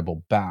Hebrew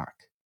Bible back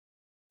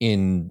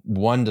in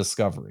one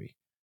discovery,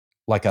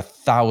 like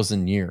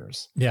 1,000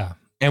 years. Yeah.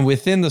 And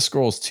within the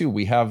scrolls too,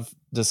 we have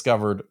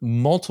discovered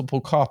multiple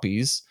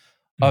copies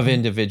of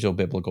individual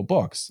biblical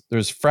books.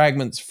 There's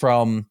fragments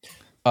from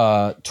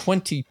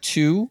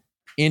 22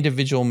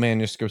 individual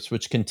manuscripts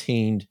which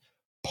contained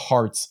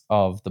parts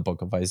of the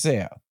book of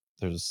Isaiah.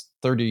 There's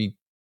 32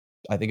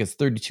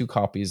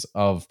 copies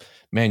of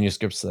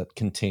manuscripts that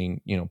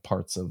contain,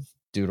 parts of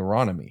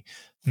Deuteronomy,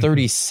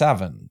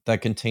 37 that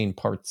contain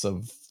parts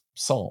of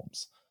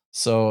Psalms.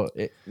 So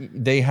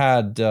they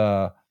had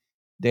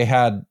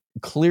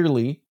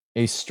clearly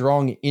a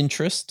strong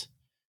interest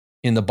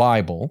in the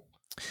Bible.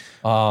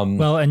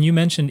 Well, and you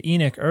mentioned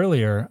Enoch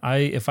earlier.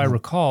 If I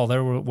recall,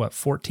 there were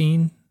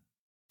 14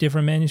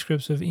 different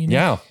manuscripts of Enoch.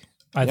 Yeah,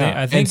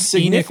 I think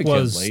Enoch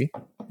was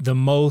the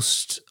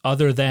most,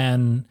 other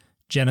than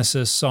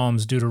Genesis,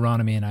 Psalms,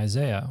 Deuteronomy, and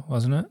Isaiah,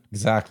 wasn't it?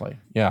 Exactly.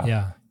 Yeah.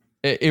 Yeah.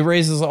 It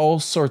raises all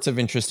sorts of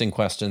interesting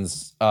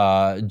questions.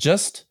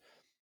 Just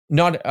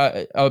not,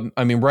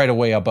 right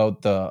away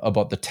about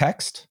the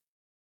text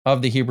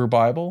of the Hebrew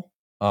Bible,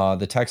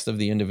 the text of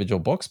the individual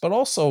books, but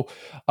also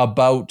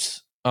about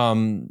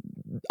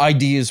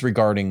ideas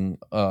regarding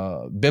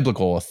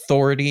biblical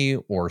authority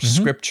or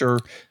scripture,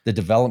 the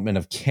development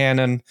of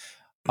canon.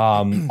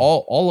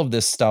 All of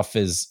this stuff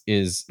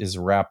is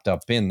wrapped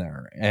up in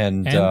there,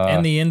 and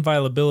the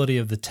inviolability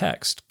of the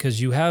text,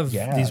 because you have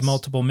these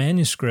multiple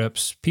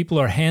manuscripts. People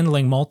are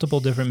handling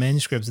multiple different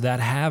manuscripts that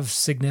have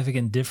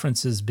significant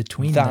differences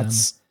between them.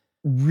 That's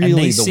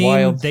really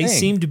wild thing. They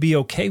seem to be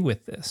okay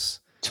with this.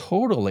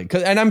 Totally,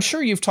 and I'm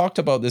sure you've talked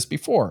about this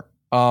before.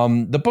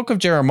 The book of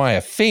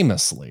Jeremiah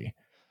famously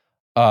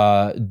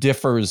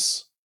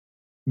differs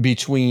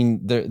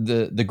between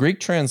the Greek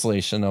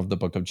translation of the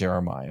book of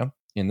Jeremiah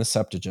in the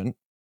Septuagint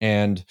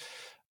and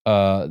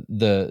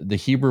the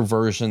Hebrew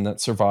version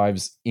that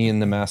survives in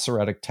the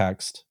Masoretic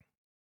text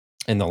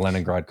in the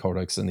Leningrad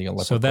Codex and the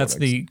Aleppo Codex. So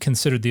that's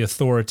considered the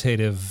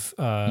authoritative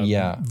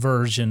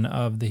version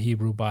of the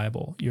Hebrew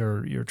Bible.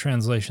 Your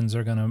translations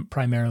are going to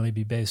primarily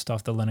be based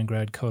off the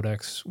Leningrad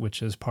Codex,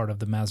 which is part of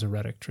the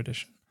Masoretic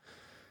tradition.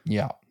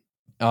 Yeah.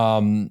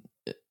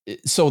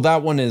 So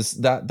that one is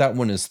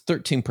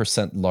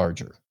 13%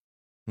 larger,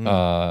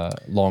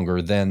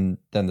 longer than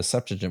the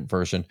Septuagint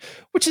version,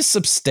 which is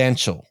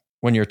substantial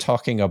when you're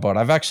talking about.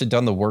 I've actually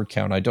done the word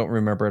count. I don't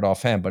remember it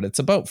offhand, but it's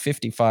about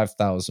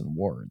 55,000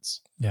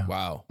 words. Yeah.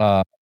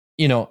 Wow.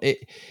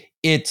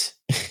 It's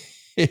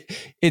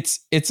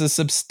a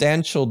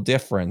substantial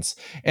difference.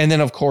 And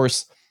then of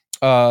course,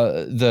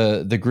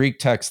 the Greek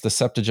text, the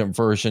Septuagint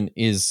version,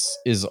 is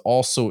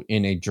also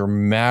in a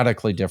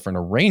dramatically different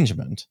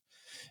arrangement.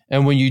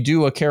 And when you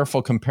do a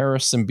careful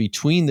comparison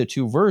between the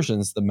two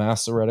versions, the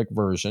Masoretic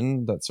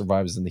version that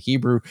survives in the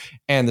Hebrew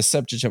and the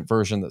Septuagint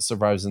version that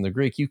survives in the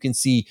Greek, you can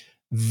see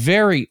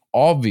very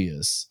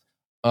obvious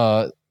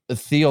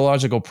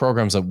theological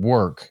programs at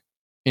work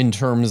in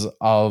terms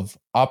of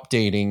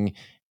updating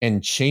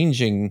and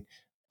changing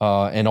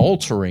and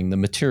altering the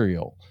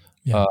material.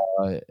 Yeah.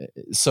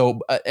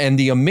 And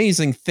the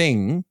amazing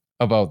thing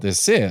about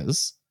this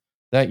is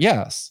that,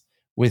 yes,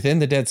 within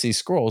the Dead Sea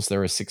Scrolls,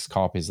 there are 6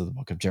 copies of the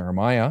book of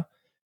Jeremiah,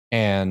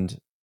 and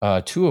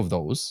 2 of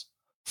those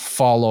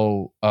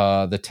follow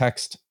the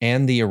text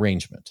and the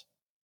arrangement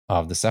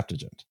of the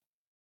Septuagint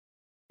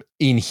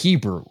in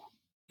Hebrew.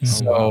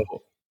 So,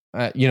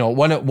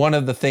 one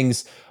of the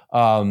things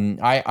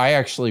I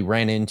actually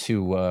ran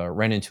into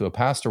a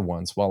pastor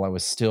once while I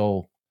was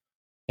still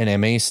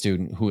an MA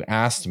student who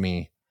asked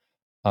me,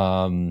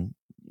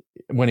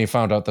 when he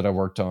found out that I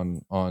worked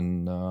on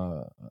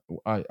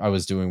I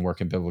was doing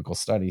work in biblical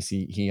studies,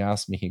 he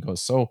asked me, he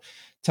goes, so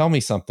tell me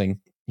something.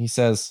 He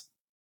says,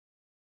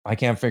 I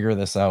can't figure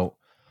this out.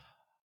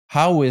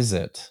 How is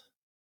it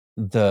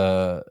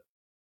the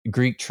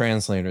Greek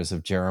translators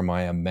of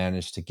Jeremiah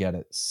managed to get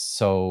it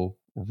so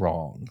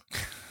wrong?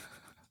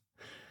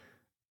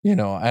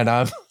 And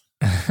I'm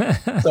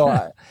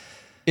so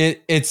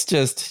it's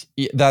just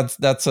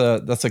that's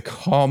a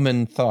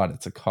common thought.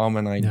 It's a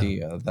common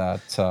idea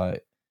that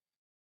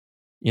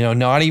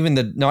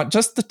not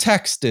just the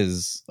text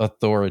is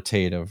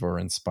authoritative or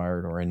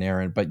inspired or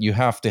inerrant, but you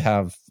have to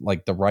have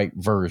like the right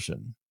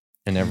version,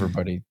 and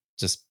everybody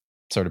just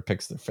sort of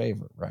picks their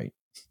favorite, right?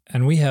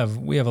 And we have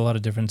a lot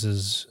of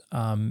differences,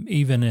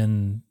 even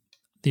in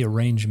the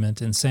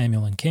arrangement in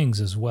Samuel and Kings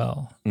as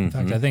well. In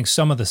fact, I think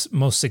some of the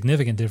most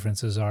significant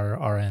differences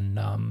are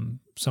in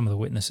some of the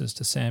witnesses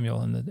to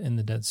Samuel in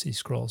the Dead Sea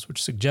Scrolls,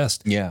 which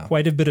suggest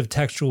quite a bit of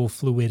textual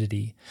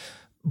fluidity,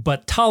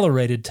 but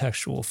tolerated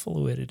textual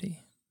fluidity.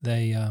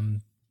 They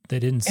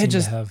didn't seem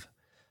to have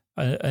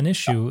an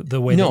issue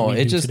the way that we do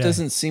it just today.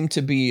 Doesn't seem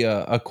to be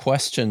a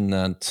question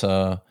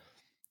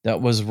that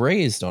was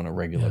raised on a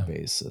regular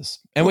basis.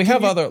 And we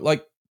have other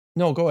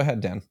no, go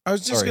ahead, Dan. I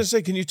was just going to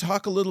say, can you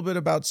talk a little bit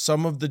about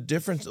some of the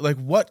difference? Like,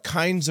 what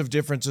kinds of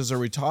differences are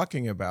we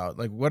talking about?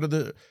 Like,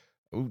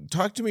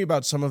 talk to me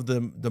about some of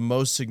the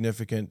most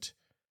significant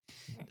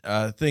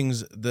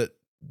things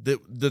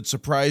that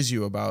surprise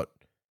you about,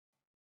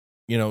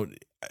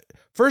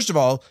 first of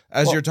all,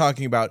 you're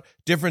talking about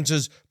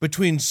differences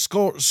between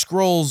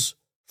scrolls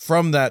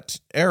from that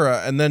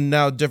era, and then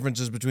now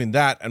differences between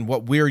that and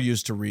what we're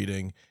used to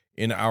reading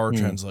in our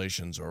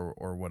translations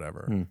or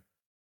whatever.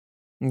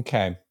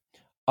 Okay.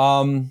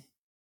 So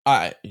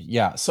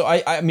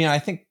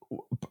I think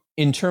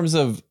in terms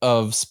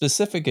of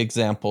specific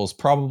examples,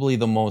 probably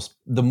the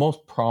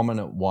most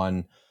prominent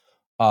one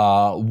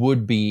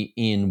would be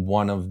in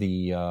one of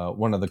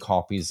the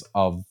copies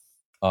of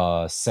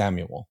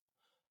Samuel.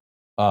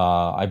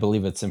 I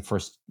believe it's in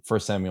First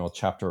Samuel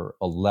chapter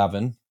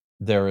 11.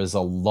 There is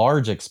a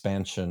large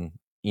expansion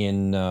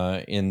in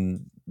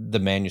the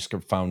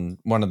manuscript found,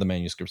 one of the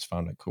manuscripts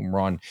found at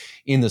Qumran,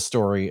 in the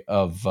story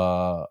of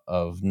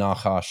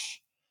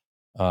Nahash,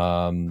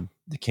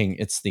 the king.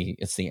 It's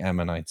the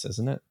Ammonites,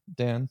 isn't it,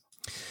 Dan?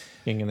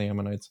 King of the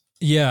Ammonites.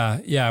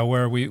 Yeah,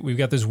 where we've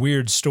got this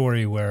weird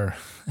story where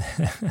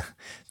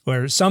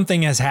where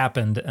something has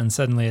happened and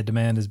suddenly a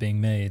demand is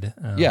being made.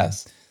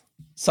 Yes,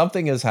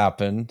 something has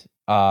happened.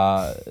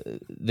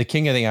 The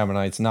king of the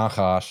Ammonites,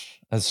 Nahash,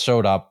 has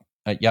showed up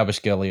at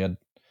Yabesh Gilead,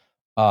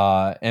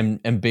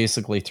 and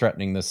basically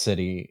threatening the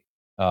city,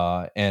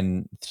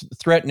 and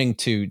threatening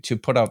to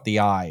put out the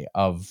eye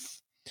of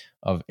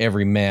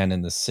every man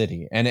in the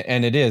city. And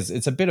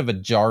it's a bit of a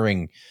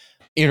jarring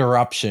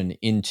interruption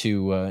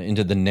into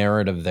the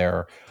narrative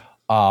there.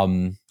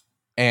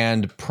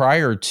 And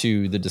prior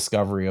to the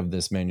discovery of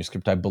this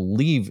manuscript, I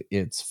believe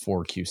it's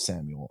 4Q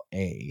Samuel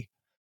A,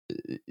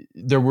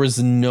 there was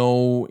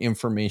no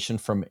information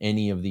from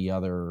any of the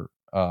other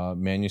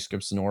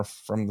manuscripts nor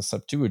from the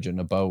Septuagint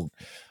about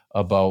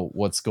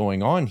what's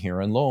going on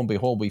here. And lo and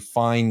behold, we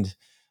find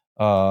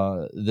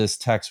this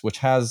text, which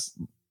has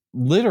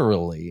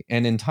literally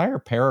an entire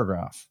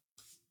paragraph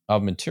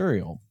of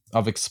material,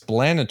 of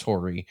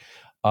explanatory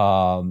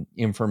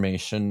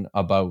information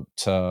about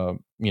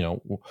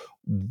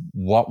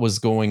what was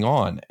going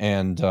on.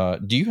 And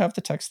do you have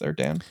the text there,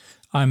 Dan?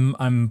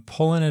 I'm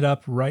pulling it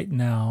up right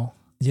now.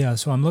 Yeah,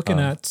 so I'm looking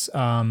at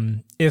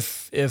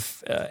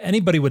if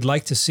anybody would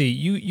like to see,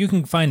 you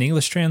can find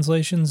English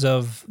translations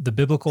of the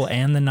biblical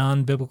and the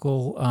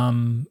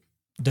non-biblical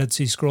Dead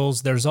Sea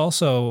Scrolls. There's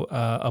also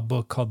a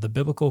book called The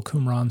Biblical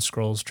Qumran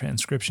Scrolls,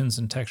 Transcriptions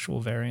and Textual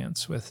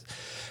Variants,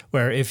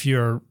 where if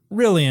you're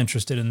really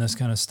interested in this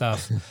kind of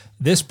stuff,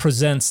 this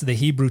presents the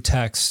Hebrew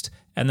text,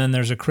 and then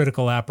there's a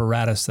critical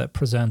apparatus that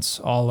presents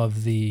all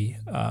of the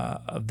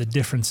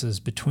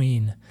differences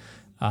between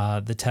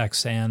the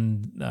text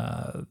and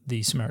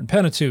the Samaritan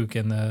Pentateuch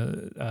and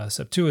the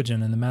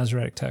Septuagint and the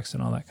Masoretic text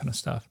and all that kind of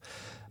stuff.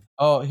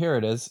 Oh, here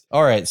it is.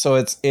 All right,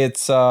 so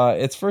it's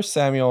 1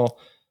 Samuel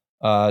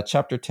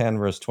chapter 10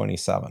 verse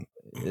 27.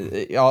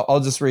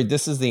 I'll just read.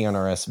 This is the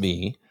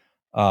NRSV.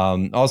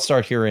 I'll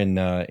start here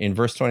in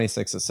verse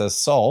 26. It says,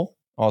 Saul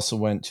also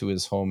went to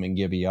his home in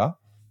Gibeah,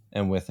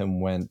 and with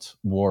him went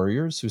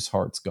warriors whose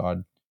hearts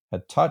God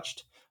had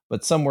touched.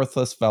 But some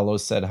worthless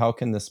fellows said, how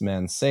can this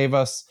man save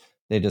us?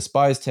 They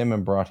despised him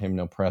and brought him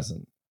no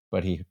present,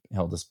 but he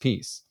held his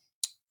peace.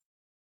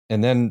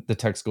 And then the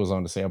text goes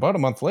on to say, about a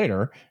month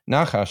later,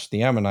 Nahash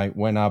the Ammonite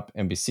went up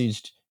and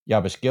besieged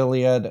Yabesh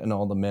Gilead, and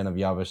all the men of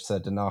Yabesh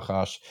said to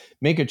Nahash,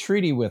 make a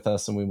treaty with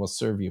us and we will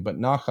serve you. But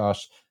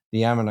Nahash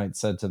the Ammonite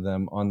said to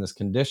them, on this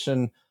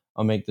condition,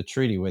 I'll make the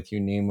treaty with you,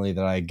 namely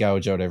that I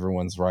gouge out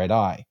everyone's right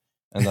eye,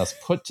 and thus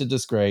put to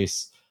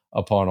disgrace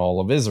upon all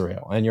of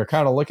Israel. And you're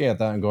kind of looking at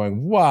that and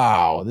going,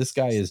 wow, this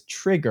guy is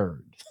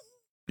triggered.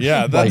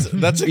 Yeah,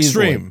 that's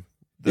extreme.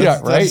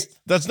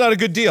 That's not a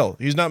good deal.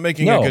 He's not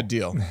making a good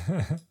deal.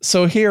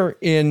 So here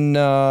in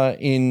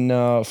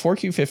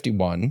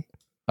 4Q51,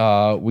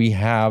 we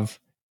have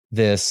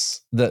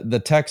this.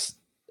 The text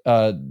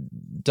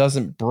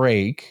doesn't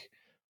break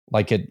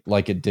like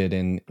it did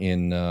in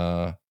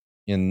the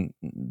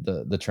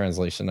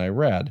translation I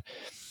read.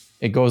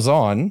 It goes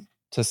on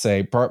to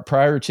say,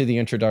 prior to the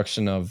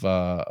introduction of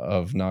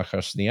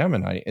Nachash the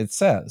Ammonite, it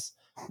says,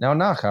 "Now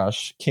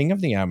Nachash, king of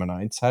the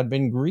Ammonites, had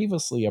been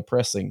grievously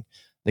oppressing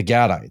the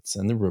Gadites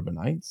and the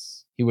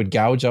Reubenites. He would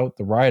gouge out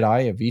the right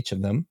eye of each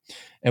of them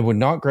and would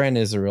not grant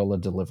Israel a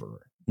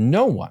deliverer.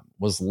 No one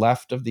was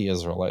left of the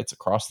Israelites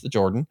across the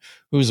Jordan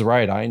whose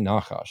right eye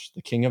Nachash,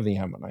 the king of the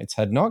Ammonites,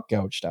 had not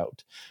gouged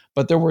out.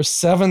 But there were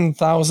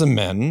 7,000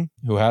 men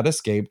who had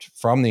escaped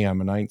from the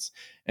Ammonites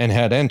and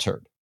had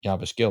entered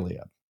Yabesh Gilead."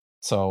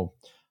 So,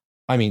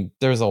 I mean,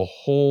 there's a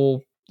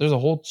whole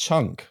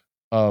chunk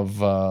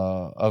of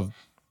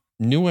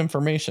new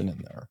information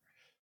in there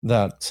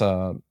that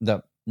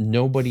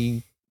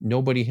nobody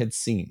had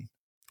seen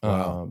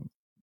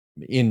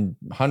in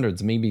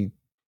hundreds, maybe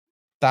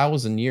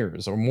 1,000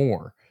 years or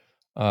more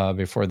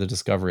before the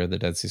discovery of the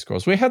Dead Sea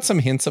Scrolls. We had some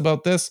hints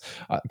about this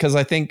because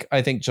I think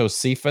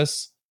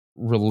Josephus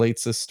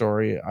relates this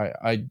story.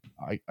 I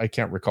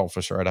can't recall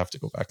for sure. I'd have to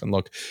go back and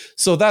look.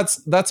 So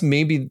that's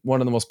maybe one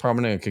of the most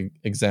prominent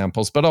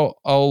examples. But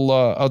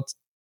I'll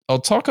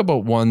talk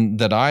about one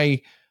that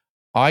I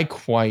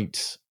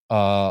quite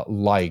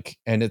like,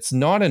 and it's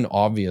not an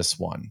obvious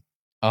one,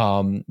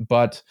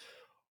 but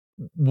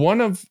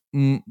one of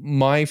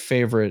my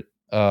favorite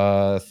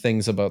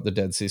things about the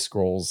Dead Sea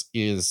Scrolls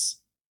is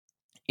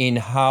in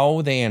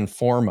how they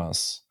inform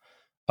us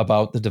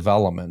about the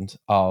development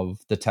of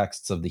the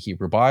texts of the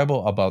Hebrew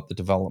Bible, about the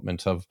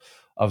development of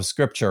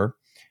Scripture.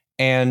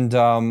 And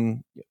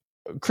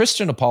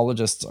Christian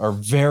apologists are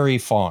very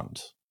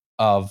fond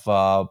of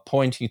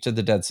pointing to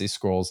the Dead Sea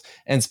Scrolls,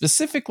 and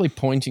specifically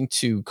pointing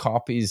to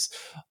copies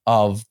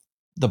of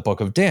the Book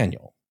of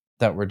Daniel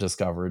that were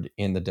discovered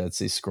in the Dead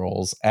Sea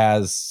Scrolls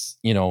as,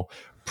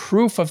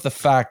 proof of the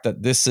fact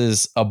that this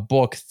is a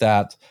book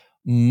that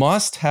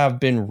must have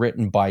been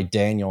written by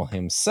Daniel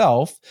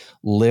himself,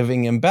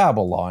 living in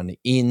Babylon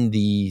in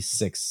the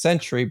 6th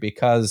century,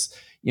 because,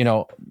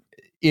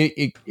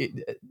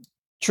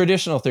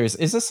 traditional theories.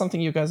 Is this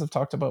something you guys have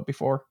talked about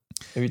before?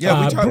 We did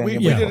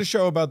a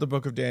show about the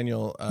Book of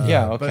Daniel.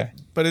 Okay.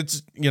 But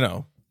it's,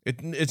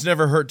 it's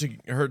never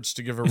hurts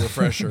to give a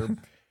refresher.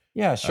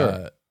 Yeah,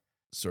 sure.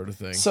 Sort of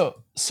thing.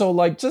 So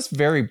like, just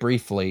very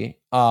briefly,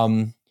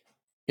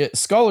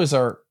 scholars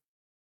are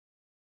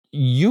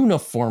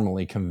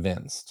uniformly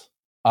convinced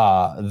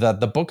that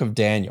the Book of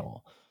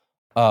Daniel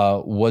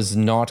was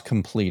not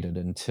completed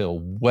until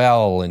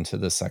well into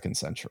the 2nd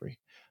century,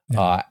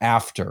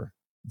 after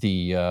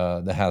the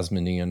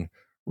Hasmonean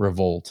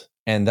revolt,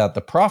 and that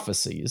the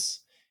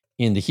prophecies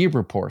in the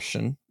Hebrew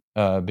portion,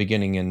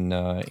 beginning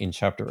in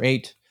chapter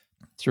 8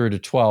 through to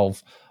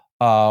 12,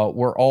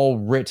 were all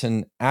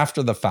written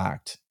after the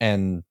fact,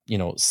 and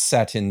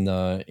set in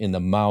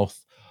the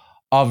mouth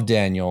of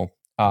Daniel,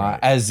 right,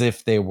 as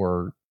if they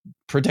were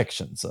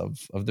predictions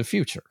of the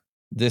future.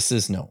 This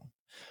is known.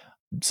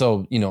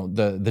 So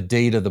the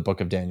date of the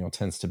Book of Daniel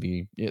tends to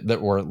be,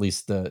 or at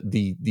least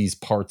these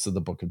parts of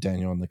the Book of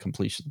Daniel and the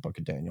completion of the Book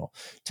of Daniel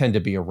tend to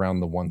be around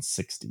the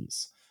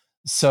 160s.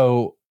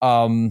 So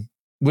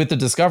with the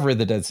discovery of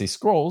the Dead Sea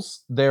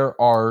Scrolls, there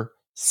are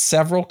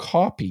several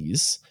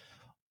copies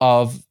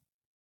of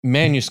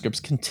manuscripts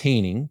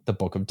containing the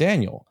Book of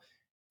Daniel.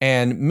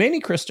 And many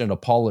Christian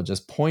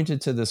apologists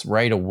pointed to this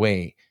right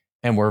away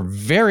and were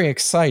very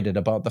excited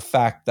about the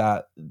fact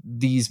that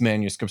these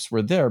manuscripts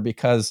were there,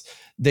 because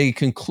they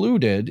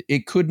concluded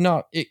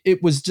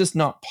it was just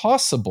not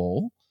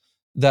possible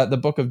that the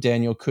Book of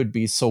Daniel could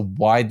be so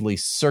widely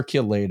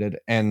circulated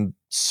and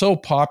so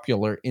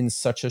popular in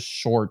such a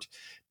short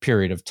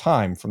period of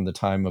time, from the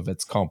time of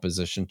its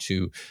composition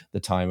to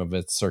the time of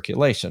its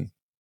circulation.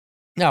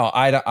 Now,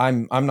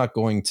 I'm not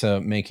going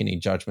to make any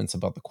judgments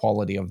about the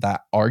quality of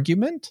that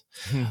argument,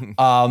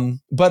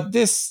 but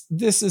this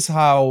is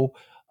how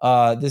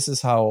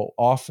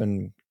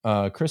often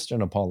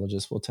Christian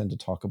apologists will tend to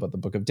talk about the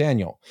Book of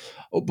Daniel.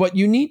 But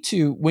you need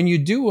to, when you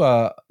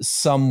do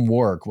some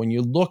work, when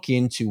you look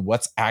into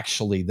what's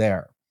actually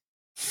there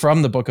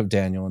from the Book of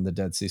Daniel and the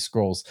Dead Sea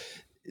Scrolls,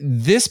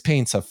 this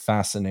paints a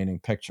fascinating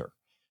picture,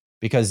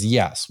 because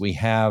yes, we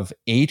have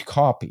 8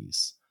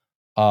 copies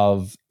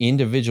of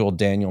individual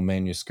Daniel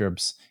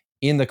manuscripts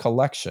in the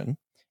collection.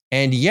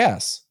 And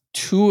yes,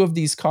 2 of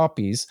these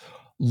copies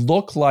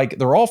look like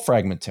they're all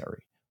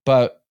fragmentary.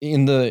 But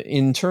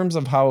in terms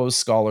of how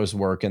scholars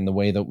work and the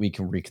way that we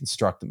can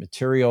reconstruct the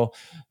material,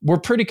 we're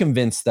pretty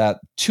convinced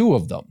that 2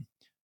 of them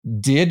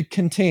did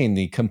contain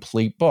the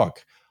complete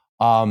book.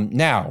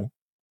 Now,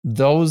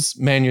 those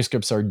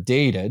manuscripts are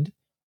dated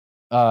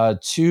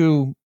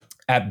to,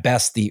 at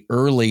best, the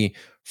early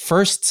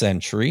 1st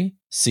century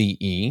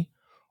CE,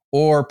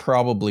 or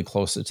probably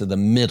closer to the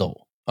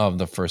middle of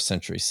the 1st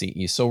century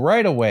CE. So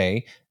right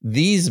away,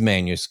 these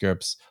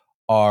manuscripts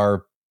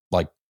are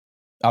like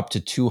up to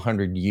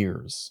 200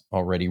 years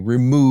already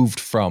removed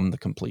from the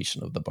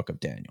completion of the book of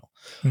Daniel.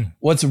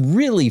 What's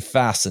really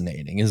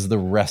fascinating is the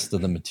rest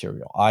of the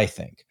material, I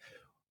think,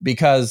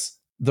 because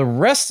the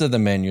rest of the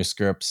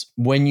manuscripts,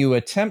 when you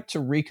attempt to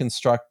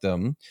reconstruct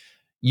them,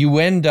 you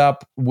end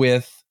up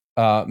with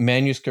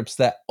manuscripts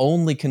that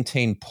only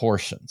contain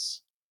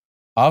portions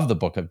of the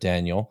book of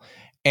Daniel.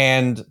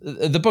 And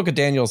the book of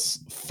Daniel's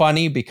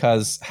funny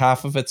because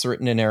half of it's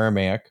written in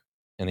Aramaic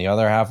and the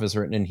other half is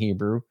written in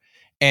Hebrew.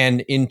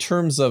 And in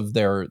terms of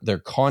their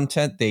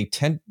content,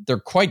 they're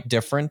quite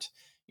different.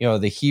 You know,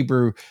 the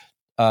Hebrew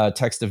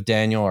text of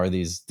Daniel are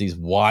these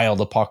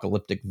wild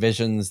apocalyptic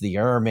visions. The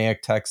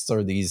Aramaic texts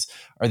are these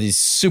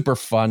super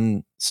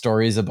fun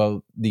stories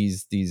about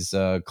these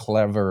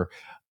clever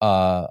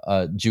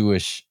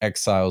Jewish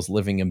exiles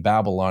living in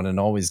Babylon and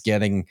always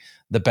getting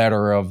the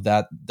better of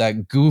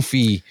that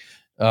goofy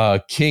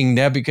King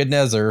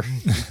Nebuchadnezzar,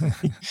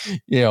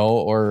 you know,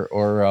 or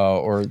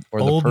old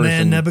the Persian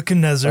man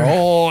Nebuchadnezzar.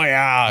 Oh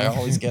yeah,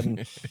 always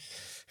getting.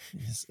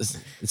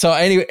 So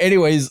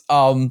anyways,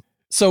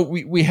 so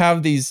we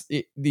have these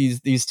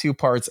two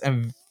parts,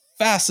 and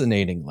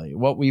fascinatingly,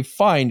 what we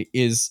find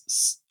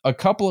is a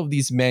couple of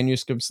these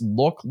manuscripts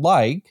look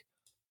like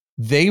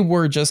they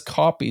were just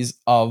copies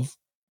of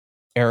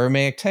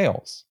Aramaic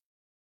tales.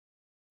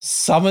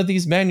 Some of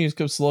these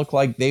manuscripts look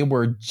like they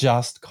were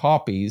just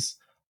copies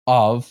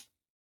of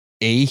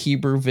a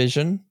Hebrew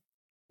vision,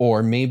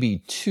 or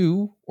maybe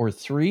 2 or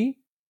 3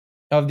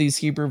 of these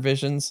Hebrew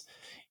visions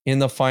in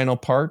the final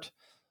part.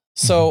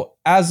 So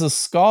as a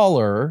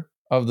scholar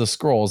of the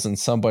scrolls and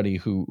somebody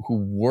who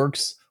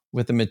works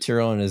with the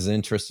material and is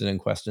interested in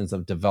questions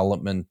of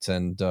development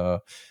and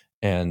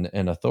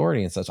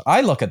authority and such, I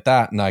look at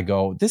that and I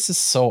go, this is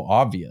so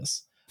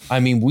obvious. I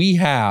mean, we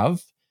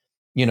have,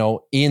 you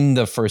know, in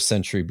the 1st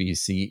century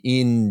BC,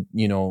 in,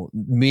 you know,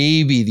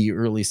 maybe the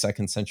early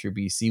 2nd century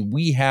BC,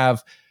 we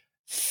have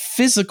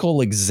physical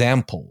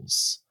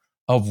examples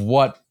of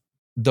what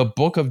the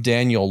book of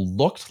Daniel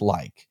looked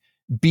like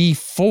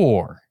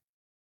before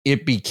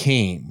it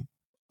became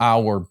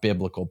our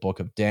biblical book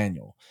of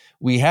Daniel.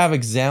 We have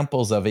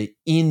examples of it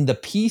in the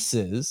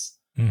pieces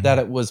that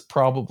it was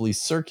probably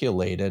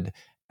circulated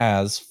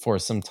as for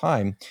some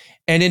time.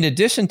 And in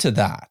addition to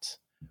that,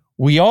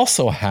 we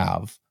also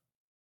have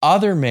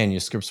other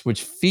manuscripts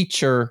which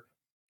feature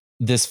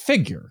this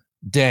figure,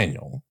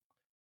 Daniel,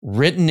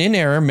 written in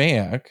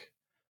Aramaic,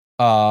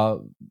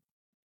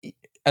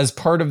 as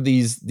part of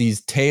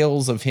these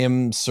tales of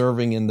him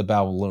serving in the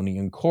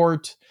Babylonian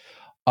court,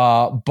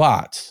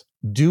 but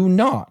do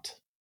not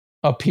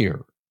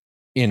appear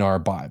in our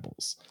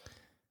Bibles.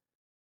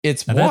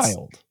 It's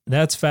wild.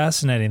 That's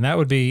fascinating. That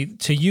would be,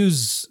 to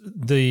use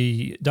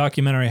the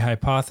documentary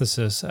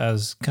hypothesis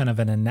as kind of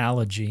an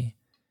analogy,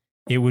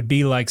 it would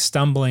be like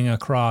stumbling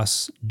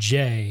across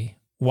J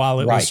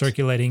while it was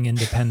circulating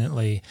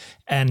independently,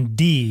 and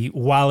D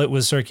while it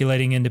was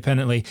circulating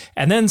independently,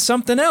 and then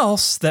something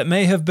else that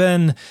may have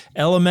been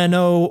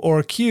LMNO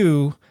or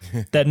Q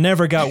that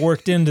never got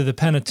worked into the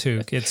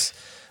Pentateuch. It's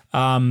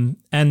and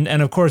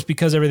of course,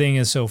 because everything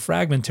is so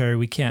fragmentary,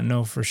 we can't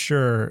know for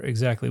sure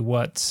exactly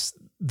what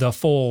the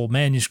full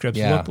manuscripts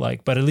look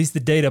like, but at least the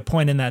data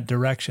point in that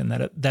direction,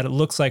 that it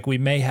looks like we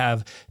may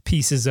have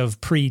pieces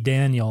of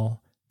pre-Daniel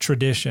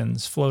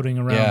traditions floating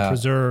around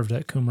preserved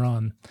at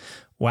Qumran.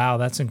 Wow,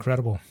 that's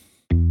incredible.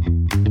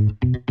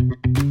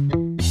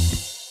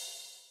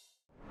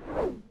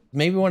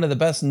 Maybe one of the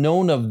best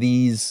known of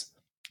these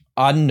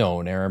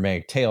unknown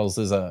Aramaic tales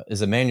is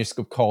a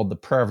manuscript called the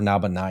Prayer of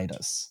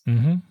Nabonidus.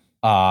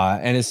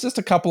 And it's just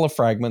a couple of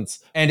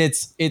fragments, and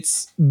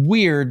it's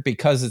weird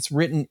because it's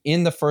written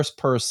in the first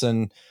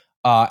person,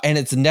 and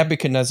it's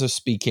Nebuchadnezzar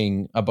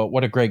speaking about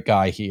what a great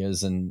guy he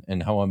is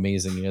and how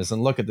amazing he is.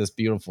 And look at this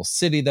beautiful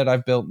city that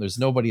I've built. And there's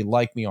nobody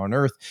like me on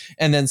earth.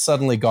 And then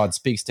suddenly God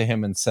speaks to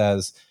him and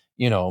says,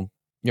 you know,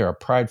 you're a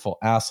prideful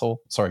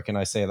asshole. Sorry, can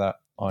I say that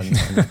on the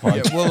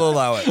podcast? Yeah, we'll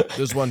allow it.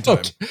 There's one time.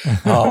 Okay.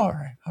 All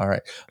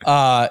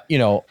right. You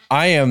know,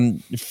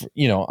 I'm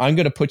going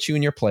to put you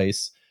in your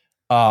place.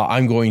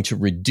 I'm going to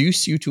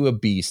reduce you to a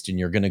beast, and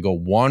you're going to go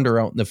wander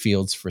out in the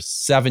fields for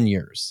 7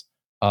 years.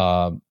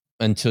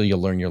 Until you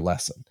learn your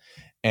lesson.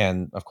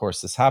 And of course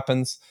this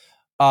happens.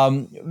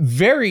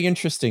 Very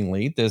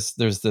interestingly,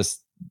 there's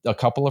a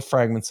couple of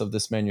fragments of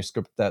this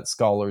manuscript that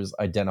scholars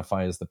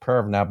identify as the Prayer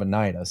of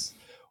Nabonidus,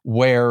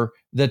 where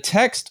the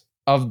text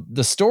of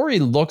the story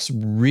looks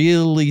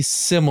really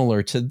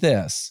similar to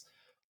this,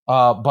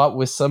 but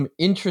with some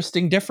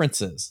interesting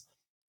differences.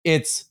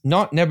 It's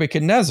not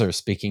Nebuchadnezzar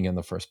speaking in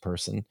the first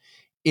person.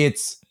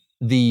 It's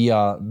the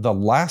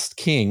last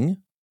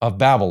king of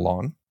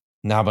Babylon,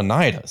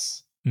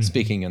 Nabonidus,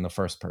 speaking in the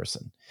first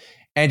person.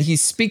 And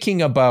he's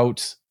speaking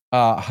about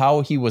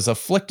how he was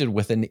afflicted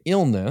with an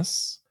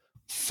illness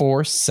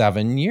for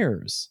 7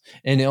 years,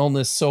 an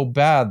illness so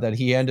bad that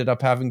he ended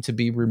up having to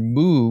be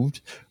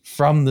removed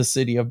from the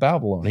city of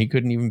Babylon. He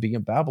couldn't even be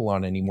in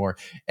Babylon anymore.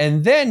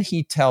 And then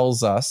he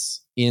tells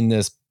us in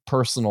this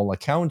personal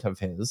account of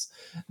his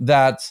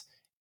that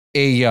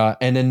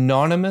an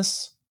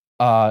anonymous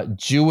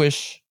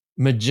Jewish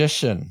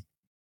magician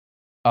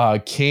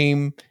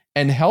came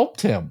and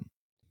helped him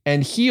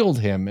and healed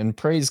him, and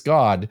praise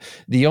God,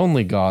 the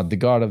only God, the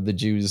God of the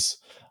Jews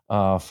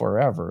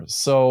forever.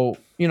 So,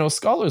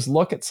 scholars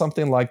look at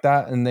something like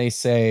that and they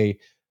say,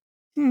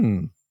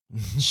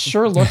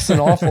 sure looks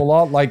an awful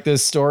lot like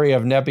this story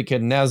of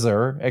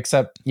Nebuchadnezzar,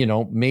 except,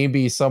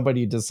 maybe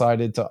somebody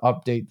decided to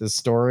update the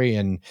story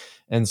and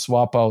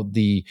swap out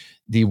the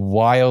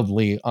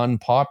wildly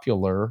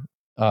unpopular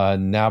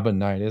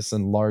Nabonidus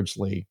and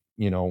largely,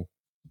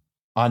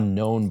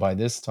 unknown by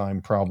this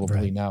time, probably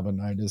Right.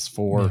 Nabonidus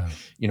for,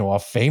 a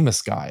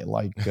famous guy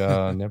like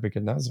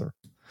Nebuchadnezzar.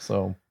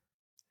 So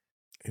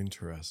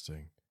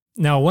interesting.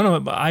 Now,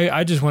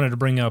 I just wanted to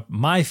bring up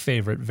my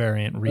favorite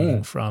variant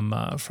reading from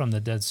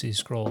the Dead Sea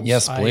Scrolls.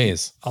 Yes,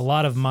 please. A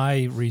lot of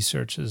my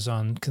research is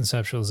on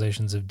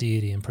conceptualizations of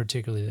deity, and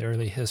particularly the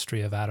early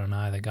history of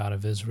Adonai, the God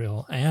of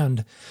Israel,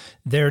 and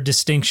their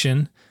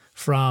distinction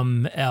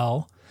from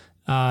El.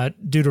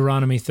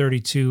 Deuteronomy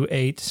 32,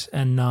 8,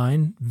 and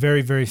 9.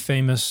 Very, very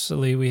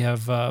famously, we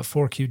have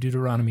 4Q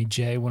Deuteronomy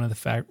J, one of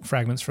the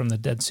fragments from the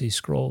Dead Sea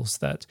Scrolls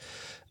that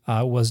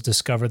was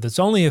discovered. That's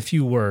only a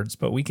few words,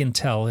 but we can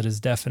tell it is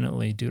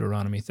definitely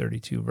Deuteronomy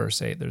 32,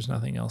 verse 8. There's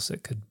nothing else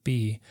it could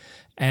be.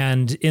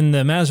 And in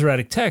the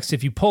Masoretic text,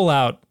 if you pull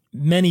out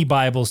many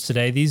Bibles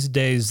today, these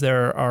days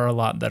there are a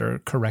lot that are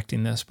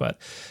correcting this, but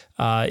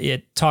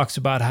it talks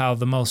about how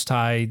the Most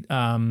High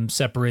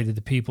separated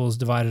the peoples,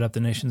 divided up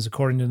the nations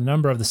according to the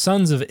number of the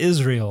sons of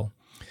Israel.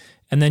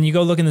 And then you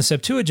go look in the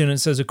Septuagint, it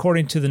says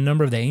according to the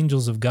number of the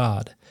angels of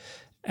God.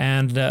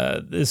 And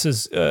this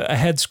is a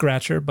head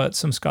scratcher, but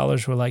some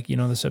scholars were like,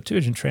 the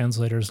Septuagint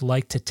translators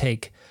like to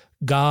take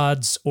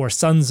gods or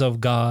sons of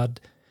God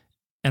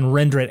and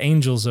render it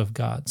angels of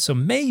God. So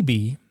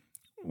maybe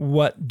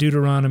what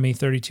Deuteronomy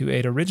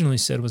 32:8 originally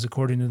said was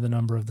according to the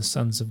number of the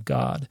sons of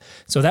God.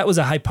 So that was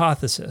a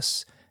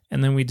hypothesis.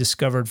 And then we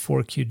discovered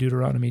 4Q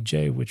Deuteronomy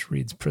J, which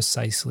reads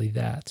precisely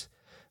that,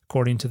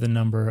 according to the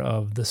number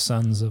of the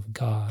sons of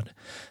God.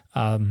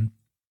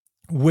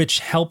 Which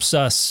helps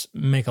us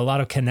make a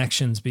lot of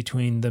connections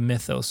between the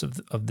mythos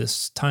of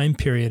this time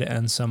period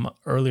and some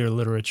earlier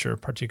literature,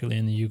 particularly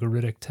in the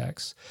Ugaritic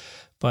texts.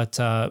 But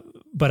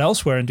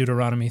elsewhere in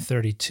Deuteronomy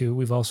 32,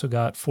 we've also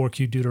got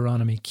 4Q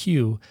Deuteronomy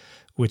Q,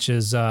 which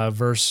is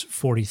verse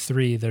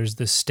 43. There's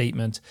this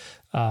statement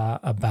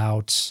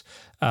about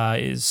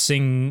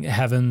sing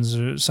heavens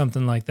or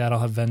something like that. I'll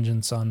have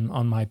vengeance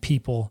on my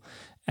people.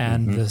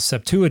 And the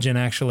Septuagint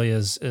actually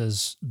has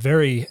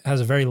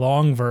a very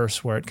long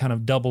verse where it kind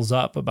of doubles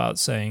up about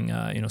saying,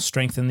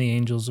 strengthen the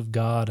angels of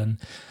God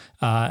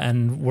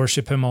and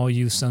worship him, all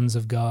you sons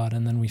of God.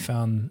 And then we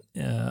found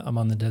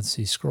among the Dead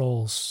Sea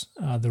Scrolls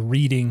the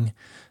reading,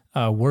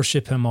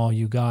 worship him, all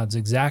you gods,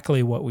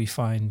 exactly what we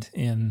find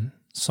in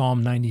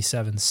Psalm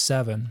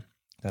 97:7.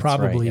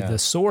 Probably the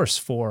source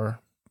for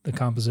the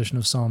composition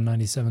of Psalm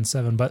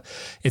 97:7. But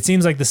it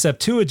seems like the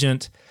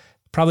Septuagint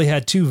probably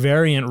had two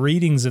variant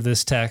readings of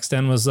this text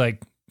and was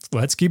like,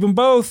 let's keep them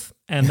both.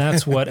 And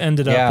that's what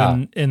ended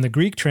up in the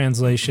Greek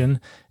translation.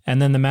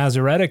 And then the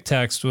Masoretic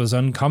text was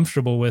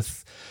uncomfortable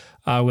with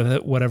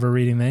whatever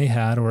reading they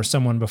had, or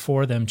someone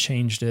before them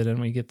changed it,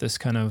 and we get this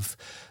kind of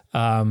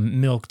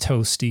milk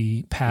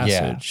toasty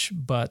passage.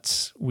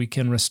 But we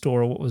can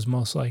restore what was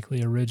most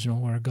likely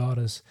original, where God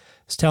is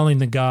telling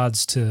the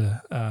gods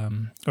to,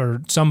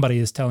 or somebody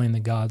is telling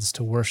the gods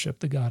to worship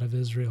the God of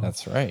Israel.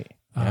 That's right.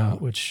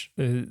 Which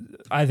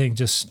I think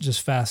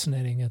just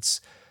fascinating. It's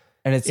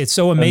it's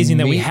so amazing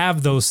that we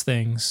have those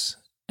things,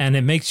 and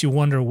it makes you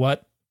wonder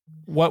what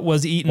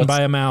was eaten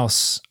by a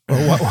mouse, or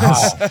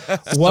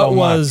what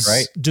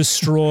was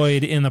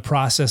destroyed in the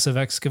process of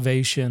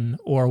excavation,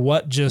 or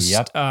what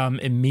just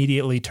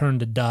immediately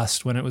turned to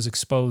dust when it was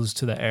exposed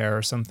to the air,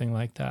 or something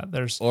like that.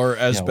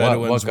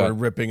 Bedouins were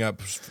ripping up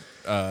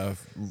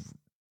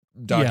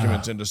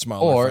documents into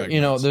smaller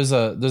fragments.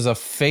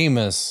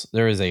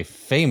 there is a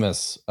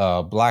famous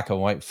black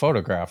and white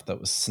photograph that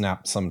was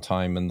snapped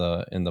sometime in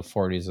the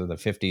 40s or the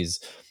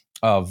 50s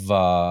of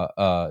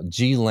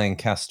G.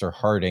 Lancaster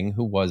Harding,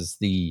 who was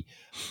the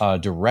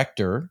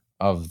director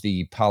of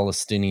the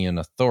Palestinian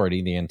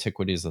Authority, the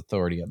Antiquities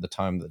Authority, at the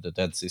time that the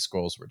Dead Sea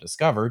Scrolls were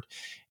discovered,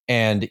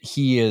 and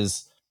he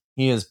is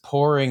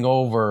poring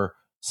over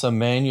some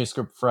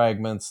manuscript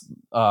fragments,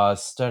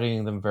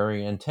 studying them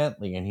very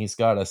intently, and he's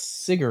got a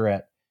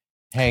cigarette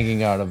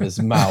hanging out of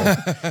his mouth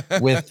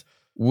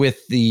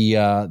with the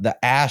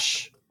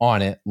ash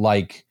on it,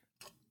 like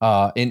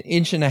an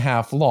inch and a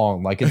half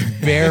long, like it's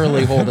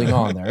barely holding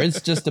on there.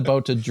 It's just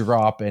about to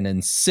drop and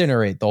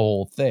incinerate the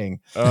whole thing.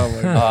 Oh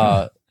my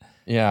God.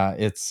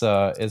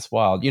 It's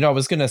wild. I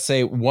was gonna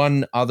say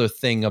one other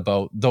thing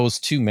about those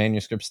two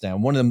manuscripts.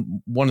 Dan,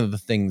 one of the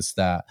things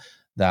that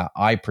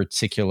I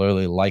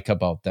particularly like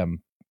about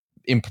them,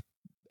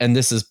 and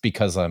this is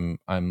because I'm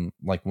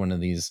like one of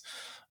these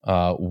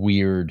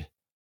weird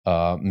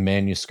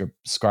manuscript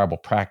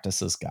scribal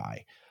practices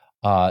guy.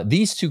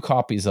 These two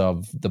copies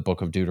of the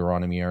Book of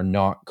Deuteronomy are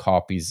not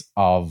copies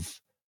of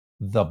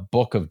the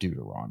Book of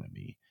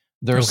Deuteronomy.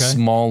 They're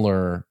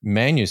smaller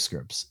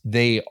manuscripts.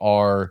 They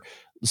are,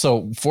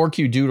 so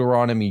 4Q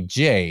Deuteronomy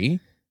J,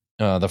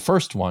 the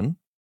first one,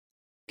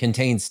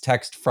 contains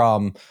text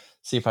from,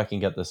 see if I can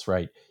get this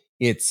right.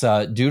 It's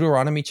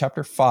Deuteronomy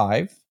chapter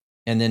 5,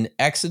 and then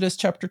Exodus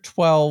chapter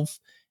 12,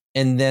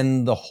 and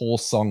then the whole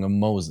Song of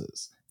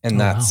Moses. And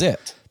that's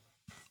it,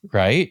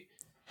 right?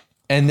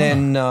 And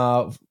then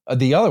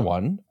the other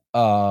one,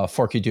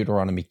 4Q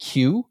Deuteronomy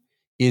Q,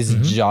 is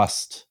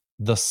just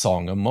the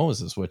Song of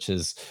Moses, which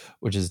is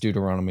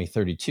Deuteronomy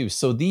 32.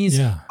 So these,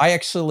 I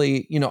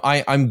actually,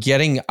 I'm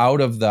getting out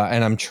of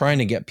and I'm trying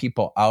to get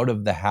people out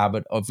of the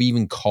habit of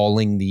even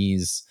calling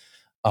these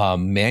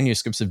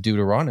manuscripts of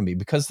Deuteronomy,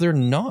 because they're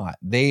not.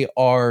 They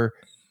are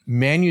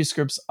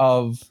manuscripts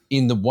of,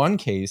 in the one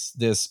case,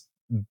 this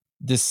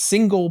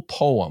single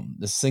poem,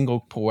 this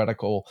single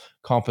poetical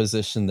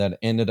composition that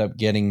ended up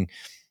getting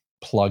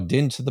plugged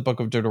into the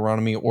book of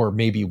Deuteronomy, or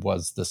maybe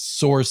was the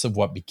source of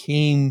what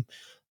became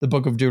the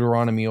book of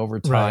Deuteronomy over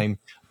time,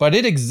 but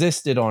it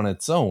existed on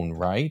its own,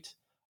 right?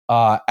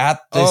 At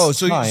this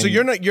time. So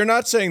you're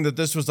not saying that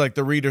this was like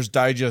the Reader's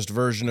Digest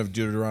version of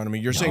Deuteronomy.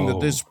 You're saying that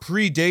this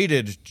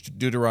predated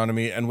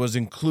Deuteronomy and was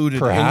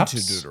included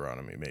into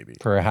Deuteronomy, maybe.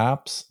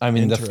 Perhaps. I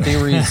mean, the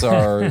theories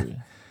are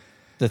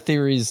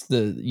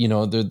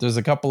there's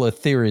a couple of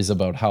theories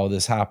about how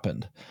this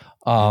happened.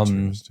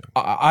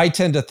 I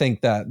tend to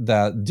think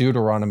that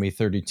Deuteronomy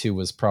 32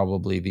 was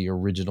probably the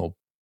original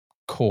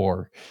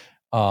core,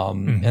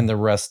 and the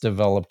rest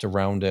developed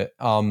around it.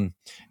 And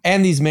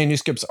these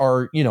manuscripts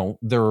are,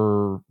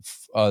 they're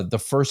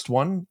the first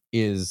one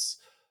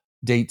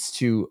dates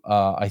to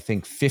I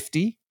think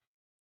 50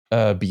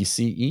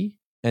 BCE,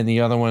 and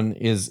the other one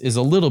is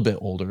a little bit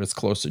older. It's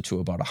closer to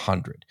about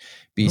 100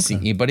 BCE.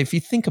 Okay. But if you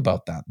think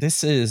about that,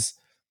 this is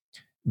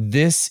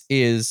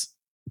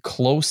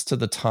close to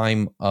the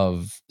time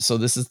of, so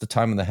this is the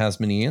time of the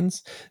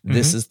Hasmoneans.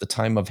 This is the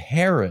time of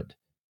Herod,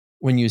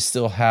 when you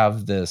still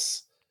have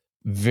this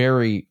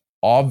very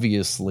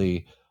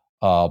obviously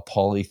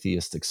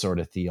polytheistic sort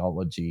of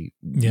theology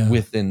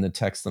within the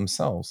text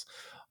themselves.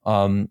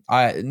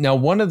 Now,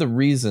 one of the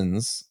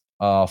reasons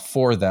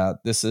for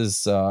that, this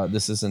is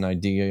an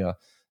idea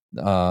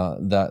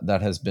that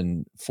has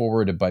been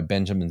forwarded by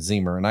Benjamin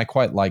Zimmer, and I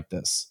quite like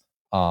this.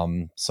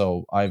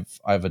 So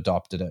I've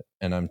adopted it,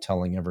 and I'm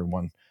telling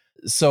everyone.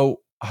 So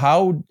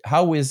how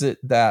is it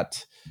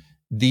that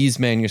these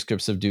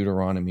manuscripts of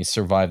Deuteronomy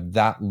survived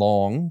that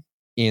long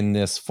in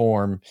this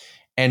form,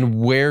 and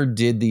where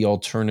did the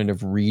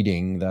alternative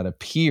reading that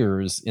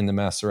appears in the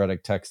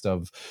Masoretic text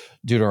of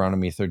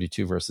Deuteronomy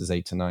 32 verses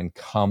 8-9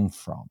 come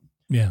from?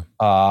 Yeah.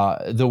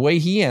 The way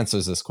he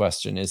answers this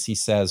question is, he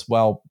says,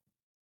 well,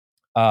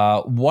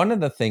 one of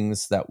the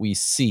things that we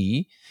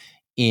see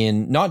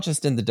in, not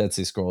just in the Dead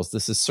Sea Scrolls,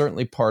 this is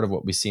certainly part of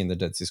what we see in the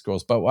Dead Sea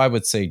Scrolls, but I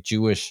would say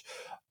Jewish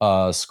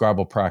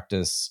scribal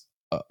practice,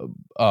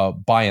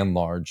 by and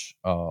large,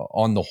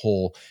 on the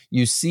whole,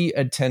 you see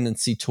a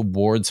tendency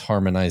towards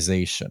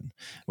harmonization.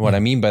 And what I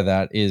mean by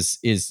that is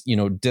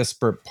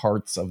disparate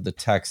parts of the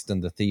text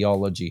and the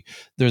theology.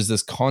 There's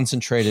this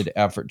concentrated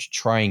effort to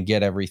try and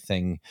get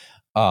everything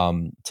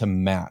to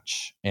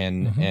match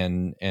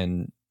and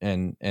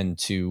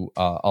to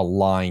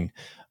align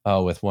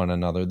with one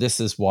another.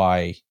 This is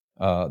why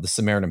the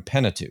Samaritan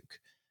Pentateuch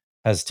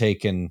has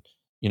taken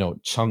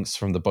chunks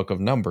from the book of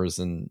Numbers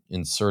and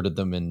inserted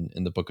them in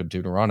the book of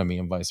Deuteronomy,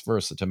 and vice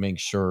versa, to make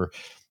sure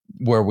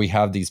where we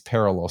have these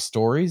parallel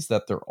stories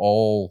that they're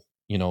all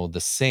the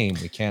same.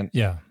 We can't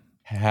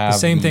have the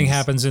same thing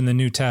happens in the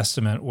New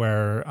Testament,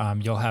 where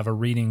you'll have a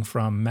reading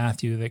from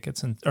Matthew that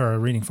gets or a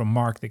reading from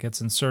Mark that gets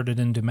inserted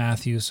into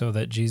Matthew, so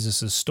that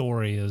Jesus's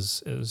story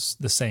is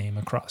the same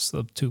across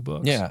the two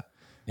books. Yeah,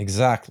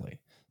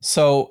 exactly.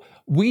 So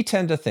I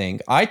tend to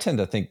think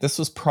this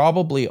was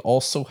probably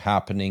also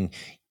happening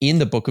in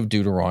the book of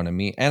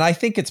Deuteronomy, and I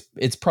think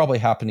it's probably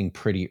happening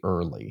pretty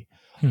early.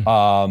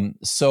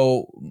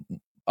 So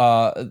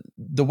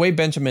the way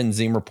Benjamin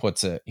Zimmer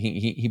puts it,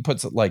 he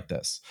puts it like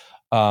this.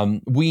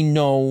 We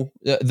know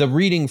the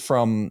reading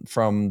from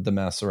the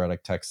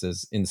Masoretic text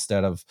is,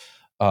 instead of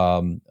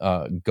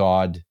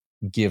God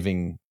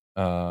giving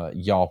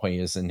Yahweh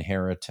his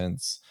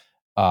inheritance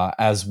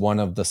as one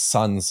of the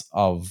sons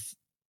of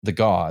the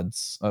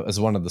gods, as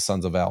one of the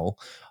sons of El,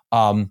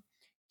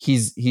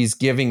 he's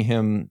giving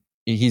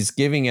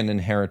an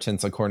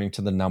inheritance according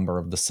to the number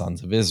of the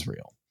sons of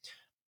Israel.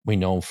 We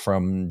know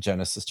from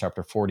Genesis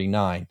chapter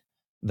 49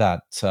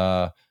 that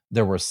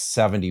there were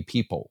 70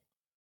 people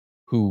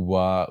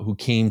who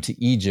came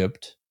to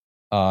Egypt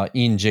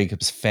in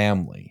Jacob's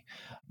family,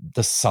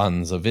 the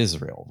sons of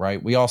Israel,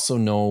 right? We also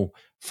know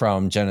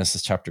from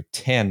Genesis chapter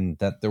 10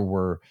 that there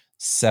were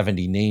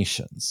 70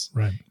 nations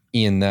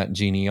in that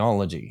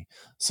genealogy.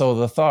 So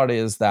the thought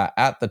is that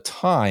at the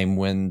time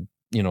when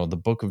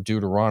the book of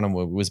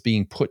Deuteronomy was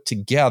being put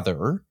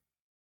together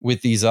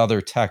with these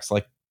other texts,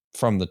 like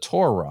from the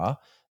Torah,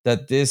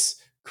 that this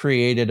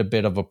created a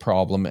bit of a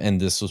problem, and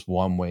this was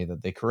one way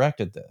that they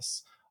corrected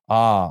this.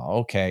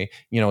 Okay,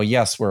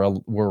 yes,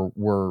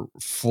 we're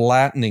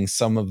flattening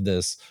some of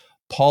this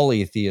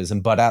polytheism,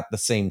 but at the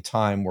same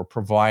time, we're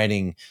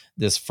providing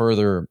this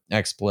further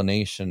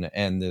explanation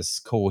and this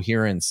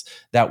coherence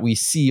that we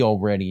see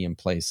already in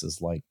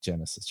places like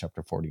Genesis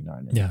chapter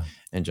 49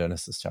 and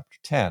Genesis chapter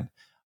 10.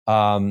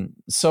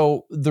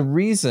 So the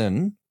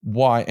reason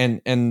why,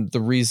 and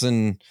the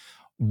reason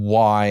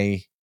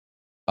why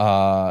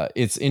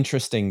it's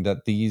interesting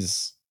that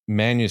these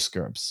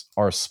manuscripts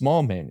are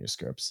small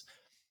manuscripts,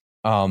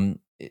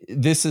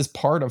 this is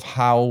part of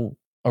how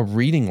a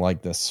reading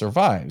like this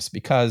survives,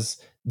 because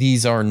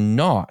these are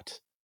not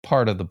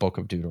part of the book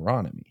of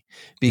Deuteronomy,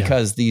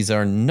 because these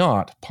are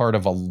not part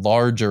of a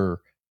larger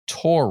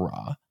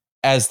Torah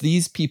as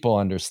these people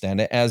understand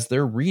it, as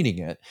they're reading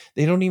it.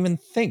 They don't even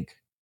think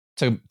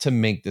to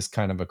make this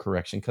kind of a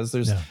correction, because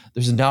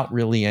there's not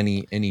really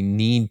any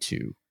need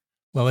to.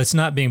 Well, it's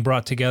not being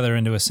brought together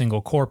into a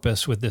single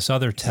corpus with this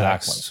other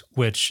text,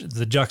 which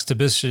the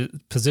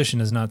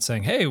juxtaposition is not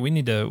saying, "Hey, we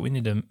need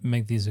to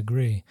make these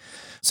agree."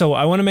 So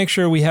I want to make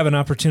sure we have an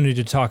opportunity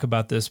to talk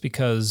about this,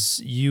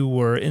 because you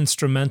were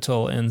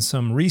instrumental in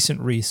some recent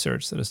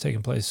research that has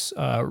taken place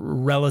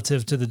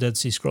relative to the Dead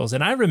Sea Scrolls.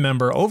 And I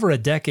remember over a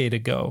decade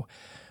ago,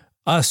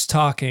 us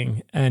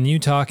talking and you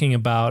talking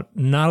about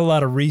not a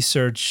lot of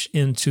research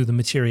into the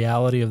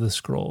materiality of the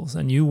scrolls,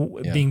 and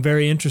you being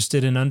very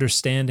interested in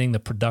understanding the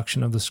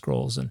production of the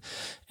scrolls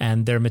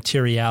and their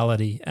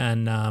materiality.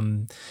 And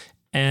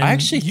I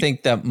actually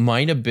think that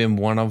might have been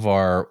one of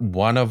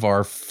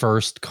our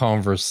first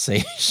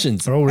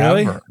conversations. Oh,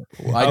 really? Ever.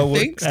 I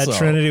think at so.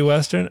 Trinity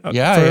Western.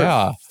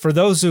 For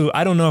those who,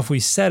 I don't know if we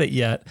said it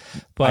yet,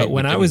 but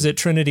when I was at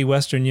Trinity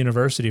Western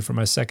University for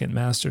my second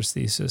master's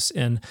thesis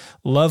in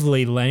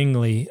lovely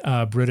Langley,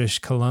 British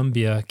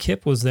Columbia,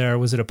 Kipp was there.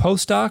 Was it a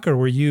postdoc, or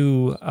were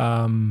you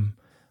on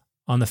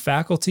the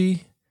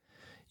faculty?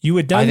 You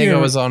had done. I think it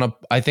was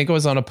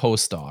on a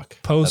postdoc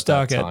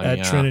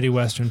at Trinity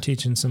Western,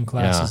 teaching some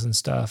classes and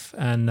stuff,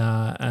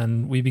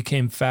 and we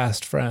became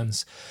fast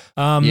friends.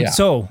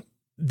 So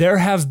there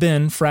have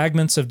been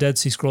fragments of Dead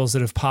Sea Scrolls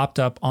that have popped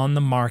up on the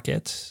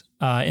market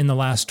in the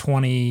last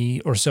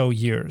 20 or so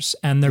years,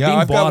 and they're being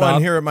bought up. I've got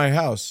one here at my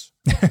house.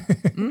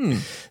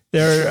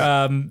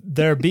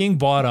 They're being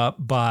bought up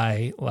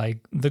by like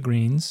the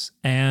Greens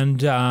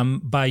and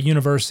by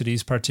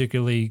universities,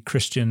 particularly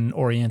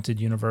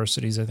Christian-oriented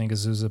universities. I think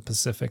Azusa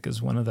Pacific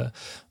is one of the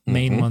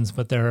main ones,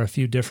 but there are a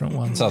few different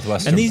ones.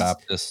 Southwestern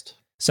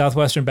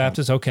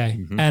Baptist,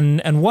 okay.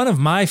 And one of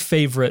my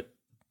favorite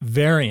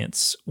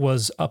variants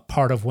was a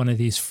part of one of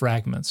these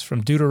fragments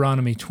from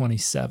Deuteronomy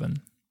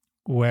 27,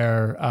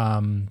 where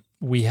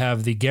we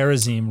have the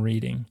Gerizim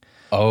reading.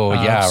 Oh,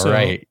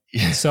 right.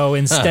 So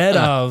instead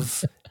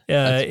of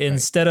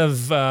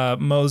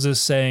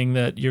Moses saying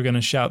that you're going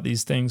to shout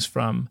these things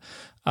from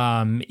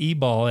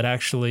Ebal, it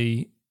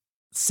actually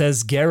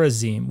says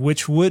Gerizim,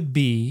 which would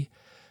be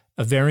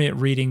a variant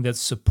reading that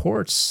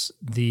supports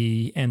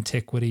the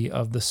antiquity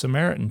of the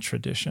Samaritan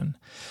tradition.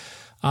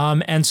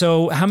 And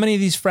so how many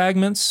of these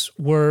fragments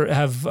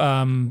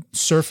have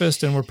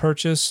surfaced and were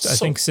purchased, I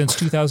think, since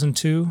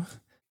 2002?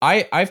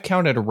 I've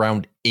counted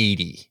around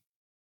 80.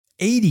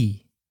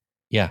 80?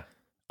 Yeah.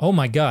 Oh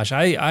my gosh.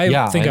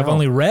 I think I've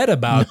only read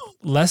about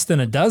less than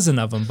a dozen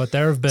of them, but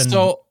there have been.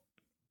 So,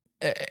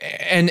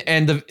 and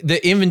the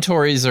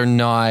inventories are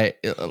not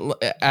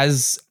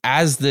as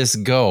this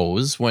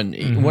goes.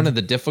 When one of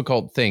the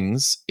difficult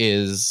things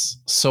is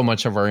so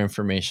much of our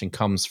information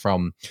comes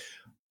from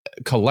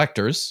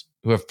collectors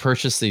who have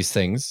purchased these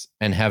things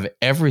and have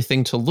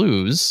everything to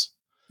lose.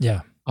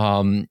 Yeah.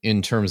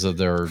 In terms of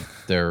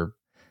their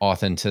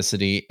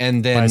authenticity,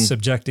 and then by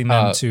subjecting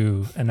them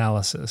to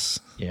analysis.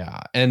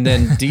 Yeah. And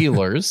then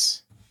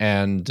dealers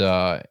and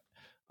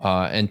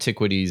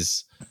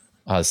antiquities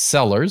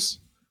sellers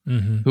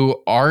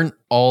who aren't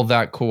all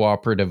that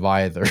cooperative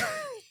either.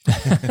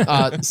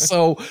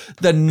 So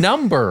the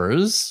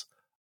numbers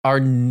are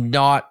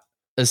not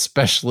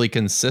especially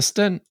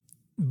consistent.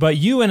 But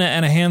you and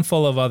a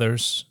handful of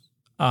others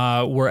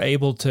were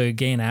able to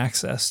gain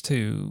access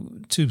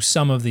to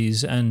some of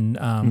these and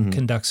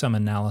conduct some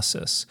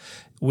analysis,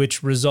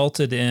 which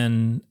resulted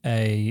in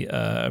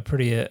a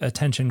pretty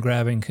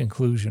attention-grabbing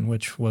conclusion,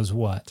 which was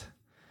what?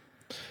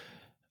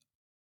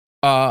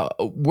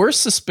 We're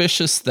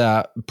suspicious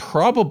that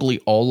probably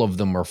all of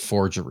them are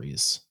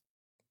forgeries.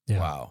 Yeah.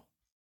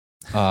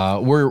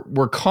 Wow.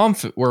 We're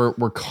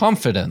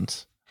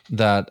confident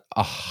that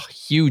a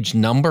huge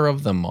number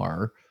of them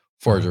are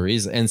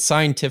forgeries, and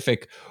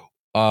scientific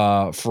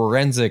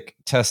forensic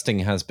testing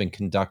has been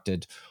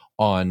conducted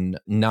on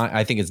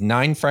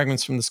 9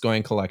 fragments from the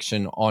Scoian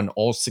collection, on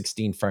all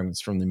 16 fragments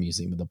from the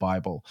Museum of the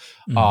Bible,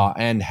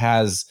 and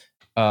has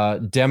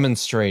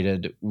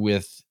demonstrated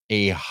with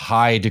a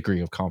high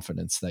degree of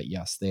confidence that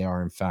yes, they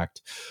are in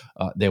fact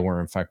were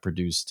in fact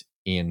produced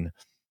in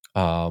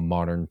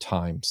modern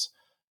times.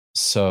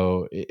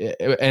 So,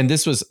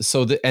 this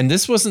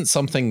wasn't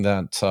something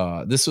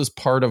that this was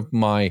part of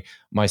my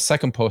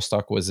second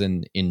postdoc was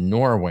in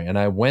Norway, and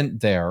I went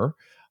there.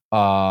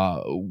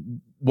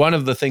 One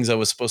of the things I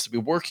was supposed to be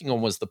working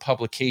on was the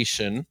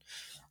publication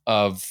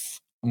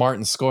of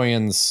Martin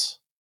Scoian's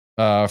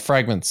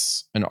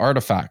fragments and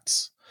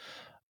artifacts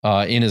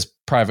in his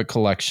private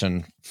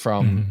collection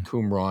from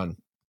Qumran.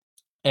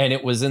 And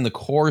it was in the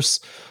course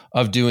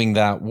of doing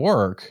that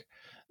work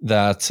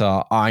that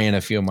I and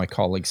a few of my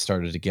colleagues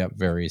started to get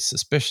very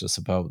suspicious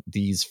about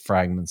these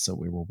fragments that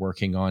we were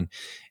working on.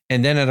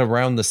 And then at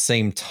around the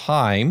same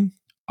time,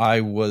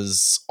 I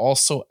was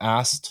also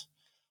asked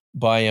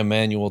by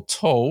Emmanuel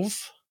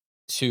Tove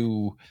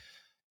to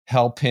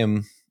help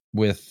him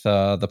with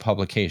the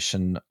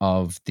publication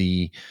of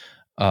the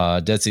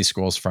Dead Sea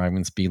Scrolls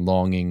fragments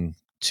belonging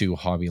to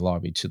Hobby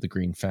Lobby, to the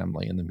Green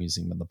family in the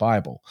Museum of the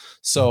Bible.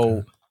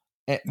 So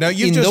now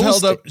you've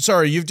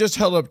just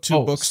held up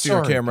two books to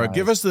your camera. Guys.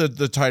 Give us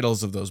the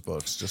titles of those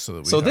books just so that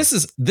we So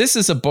this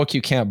is a book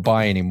you can't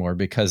buy anymore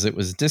because it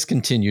was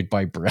discontinued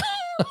by Brill.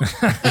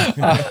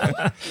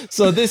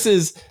 So this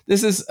is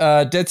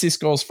Dead Sea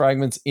Scrolls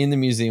fragments in the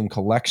museum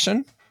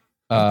collection.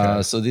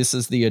 So this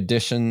is the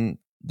edition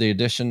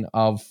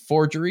of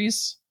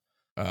forgeries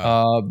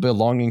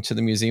belonging to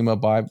the Museum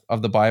of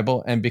the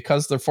Bible, and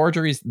because they're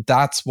forgeries,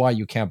 that's why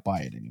you can't buy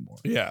it anymore.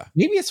 Yeah,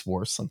 maybe it's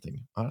worth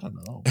something. I don't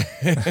know.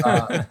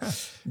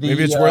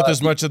 Maybe it's worth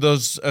as much of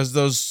those as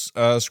those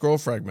scroll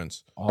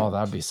fragments. Oh,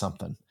 that'd be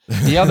something.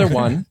 The other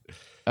one,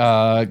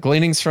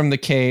 Gleanings from the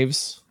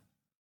Caves,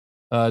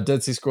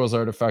 Dead Sea Scrolls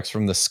artifacts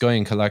from the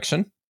Scoian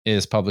collection,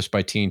 is published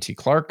by T&T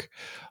Clark.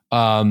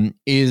 And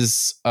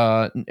it's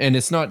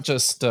not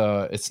just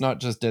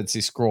Dead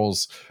Sea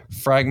Scrolls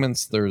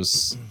fragments.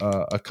 There's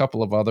a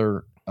couple of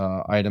other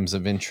items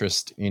of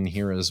interest in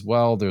here as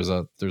well. There's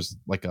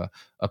like a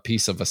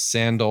piece of a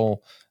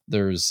sandal.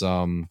 There's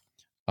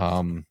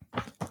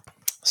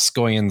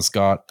Scoian's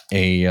got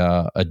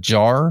a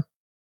jar,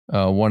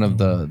 one of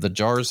the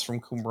jars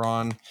from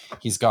Qumran.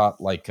 He's got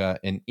like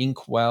an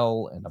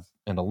inkwell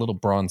and a little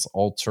bronze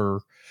altar.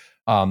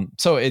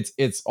 So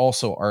it's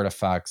also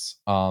artifacts.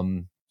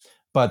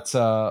 But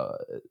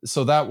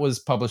so that was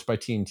published by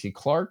T&T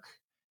Clark,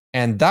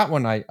 and that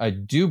one I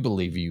do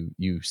believe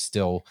you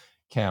still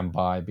can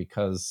buy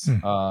because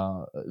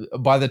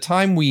by the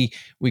time we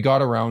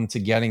got around to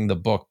getting the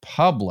book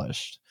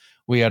published,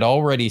 we had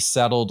already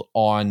settled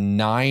on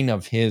 9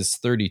 of his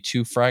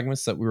 32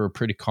 fragments that we were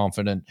pretty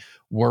confident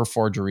were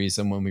forgeries,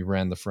 and when we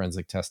ran the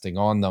forensic testing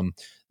on them,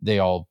 they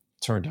all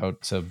turned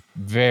out to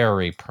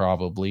very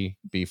probably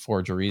be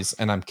forgeries.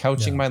 And I'm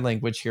couching my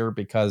language here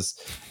because,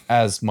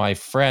 as my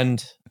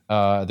friend,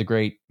 the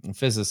great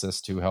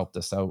physicist who helped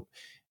us out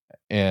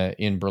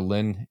in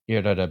Berlin,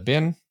 Irada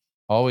Bin,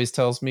 always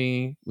tells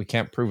me we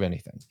can't prove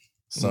anything.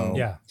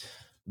 So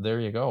there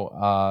you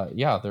go.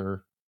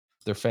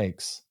 They're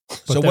fakes.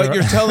 So what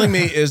you're telling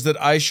me is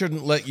that I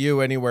shouldn't let you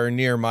anywhere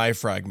near my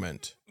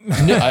fragment.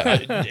 No,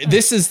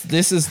 this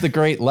is the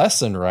great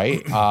lesson,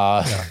 right?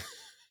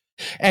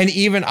 And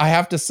even I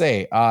have to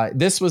say,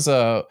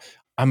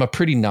 I'm a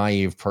pretty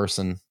naive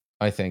person,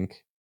 I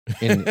think,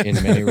 in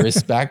many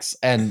respects.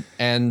 And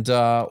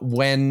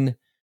when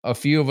a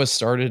few of us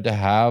started to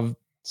have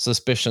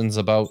suspicions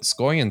about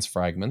Scoian's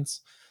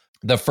fragments,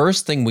 the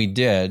first thing we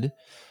did,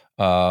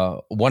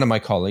 one of my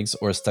colleagues,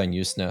 Orstein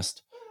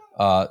Justnest,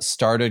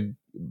 started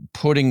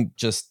putting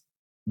just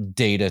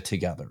data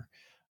together.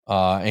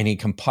 And he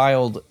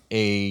compiled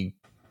a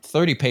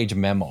 30-page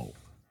memo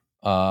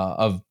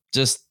of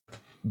just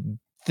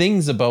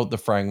things about the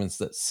fragments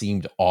that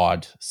seemed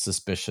odd,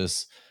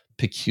 suspicious,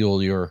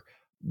 peculiar,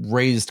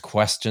 raised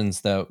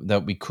questions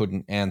that we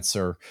couldn't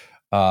answer,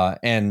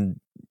 and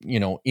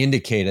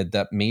indicated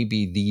that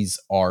maybe these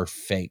are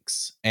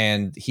fakes.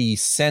 And he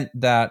sent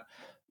that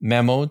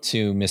memo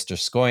to Mr.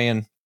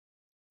 Scoian,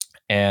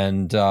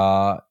 and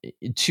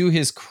to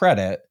his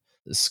credit,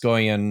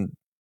 Scoian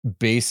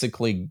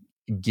basically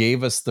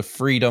gave us the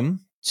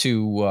freedom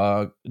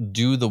to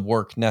do the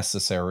work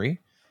necessary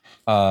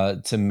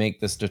to make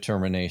this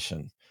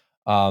determination.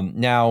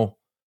 Now,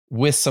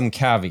 with some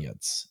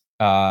caveats,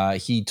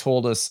 he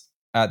told us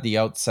at the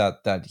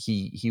outset that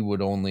he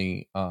would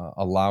only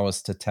allow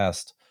us to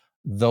test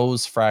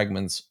those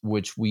fragments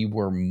which we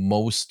were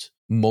most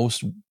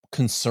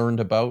concerned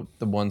about,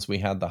 the ones we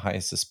had the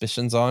highest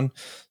suspicions on.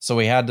 So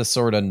we had to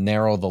sort of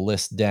narrow the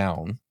list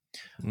down.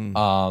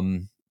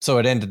 So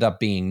it ended up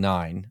being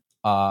 9.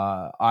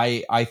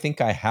 I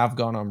think I have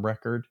gone on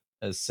record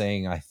as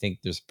saying I think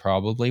there's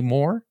probably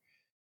more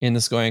in the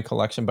Scoian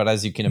collection, but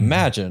as you can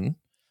imagine,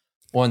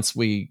 once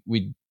we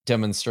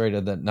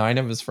demonstrated that 9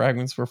 of his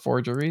fragments were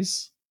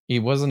forgeries, he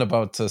wasn't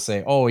about to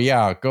say, "Oh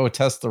yeah, go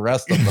test the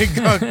rest of them."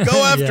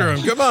 go after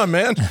him. Come on,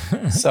 man.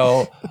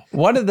 So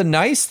one of the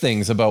nice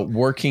things about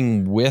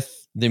working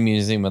with the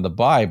Museum of the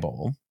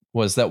Bible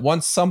was that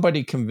once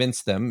somebody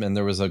convinced them, and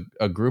there was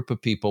a group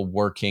of people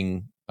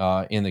working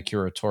in the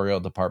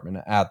curatorial department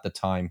at the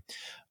time,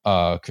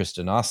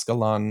 Christian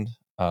Askeland,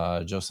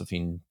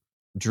 Josephine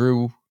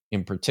Drew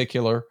in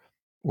particular,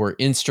 were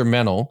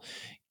instrumental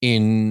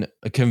in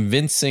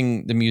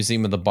convincing the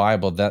Museum of the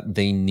Bible that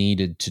they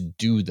needed to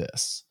do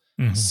this.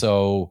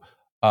 So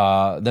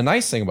the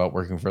nice thing about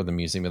working for the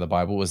Museum of the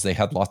Bible was they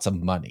had lots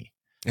of money.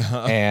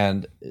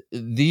 And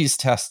these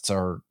tests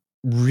are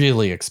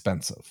really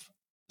expensive.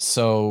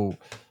 So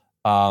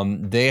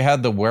They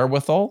had the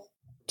wherewithal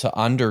to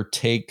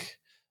undertake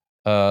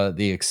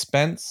the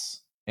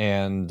expense,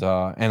 and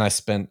I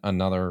spent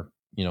another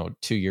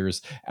 2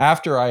 years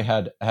after I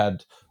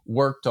had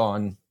worked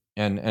on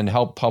and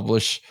helped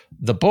publish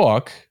the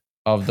book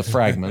of the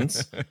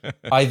fragments.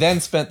 I then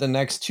spent the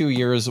next 2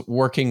 years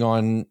working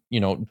on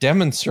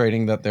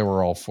demonstrating that they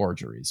were all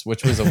forgeries,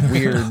 which was a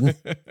weird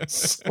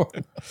sort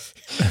of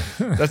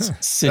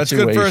that's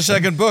good for a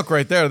second book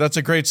right there. That's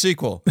a great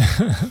sequel.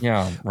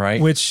 Yeah, right.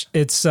 Which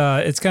it's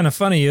kind of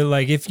funny.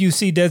 Like if you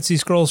see Dead Sea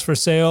Scrolls for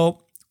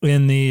sale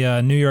in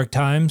the New York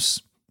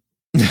Times,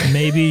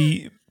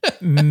 maybe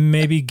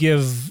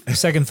give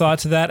second thought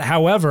to that.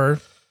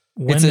 However,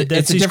 when the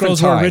Dead Sea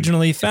Scrolls were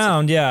originally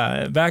found,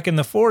 back in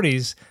the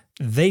 40s,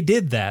 they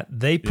did that.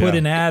 They put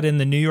an ad in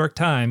the New York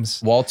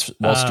Times. Wall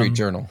Street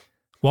Journal.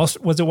 Was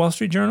it Wall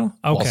Street Journal?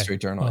 Okay. Wall Street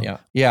Journal,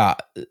 yeah.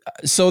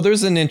 So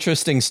there's an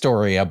interesting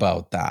story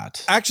about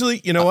that.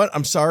 Actually, you know what?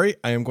 I'm sorry.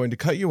 I am going to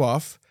cut you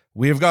off.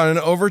 We have gone in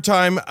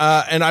overtime,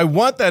 and I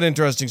want that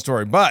interesting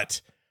story,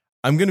 but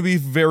I'm going to be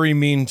very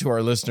mean to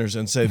our listeners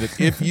and say that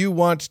if you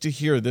want to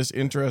hear this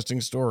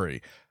interesting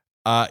story,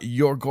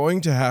 you're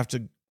going to have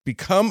to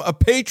become a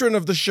patron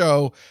of the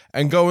show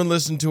and go and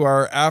listen to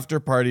our after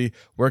party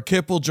where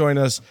Kipp will join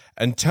us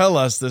and tell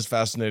us this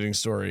fascinating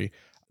story.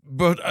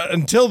 But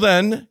until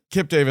then,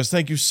 Kipp Davis,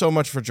 thank you so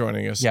much for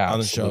joining us on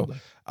the show.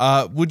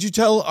 Would you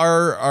tell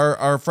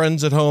our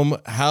friends at home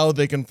how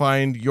they can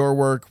find your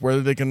work, where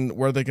they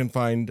can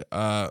find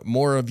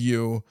more of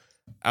you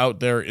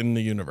out there in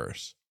the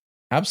universe?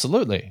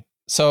 Absolutely.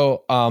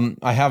 So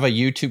I have a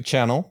YouTube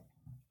channel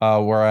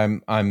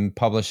where I'm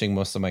publishing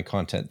most of my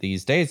content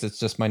these days. It's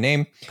just my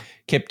name,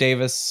 Kipp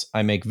Davis.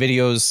 I make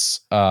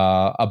videos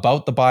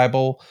about the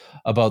Bible,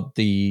 about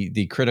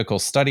the critical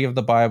study of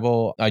the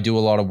Bible. I do a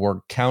lot of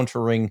work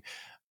countering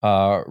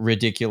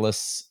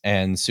ridiculous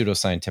and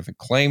pseudoscientific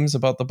claims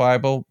about the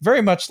Bible,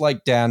 very much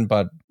like Dan,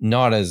 but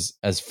not as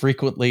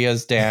frequently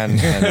as Dan.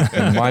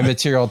 And my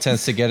material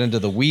tends to get into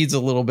the weeds a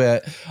little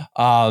bit.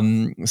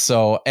 And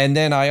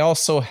then I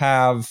also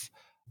have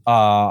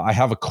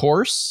a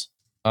course,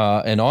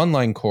 an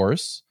online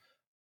course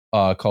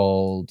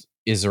called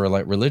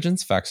Israelite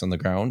Religions, Facts on the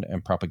Ground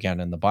and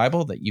Propaganda in the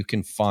Bible that you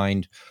can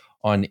find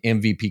on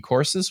MVP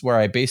Courses, where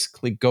I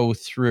basically go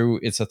through,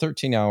 it's a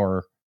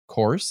 13-hour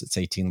course, it's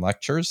 18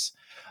 lectures,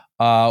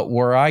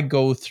 where I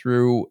go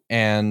through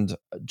and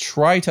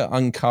try to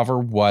uncover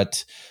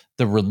what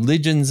the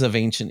religions of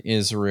ancient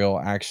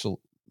Israel actually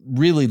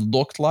really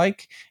looked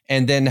like,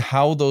 and then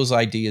how those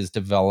ideas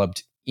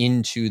developed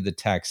into the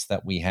text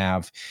that we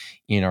have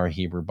in our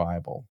Hebrew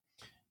Bible.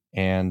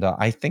 And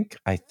I think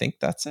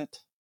that's it.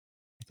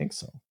 I think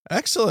so.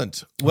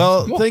 Excellent.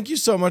 Well, Thank you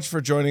so much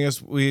for joining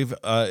us.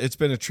 It's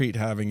been a treat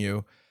having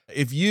you.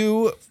 If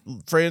you,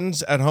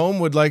 friends at home,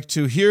 would like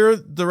to hear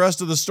the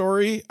rest of the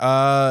story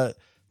that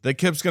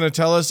Kipp's going to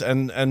tell us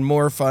and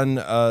more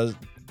fun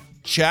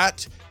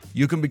chat,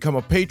 you can become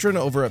a patron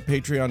over at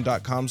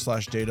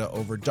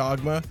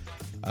patreon.com/dataoverdogma.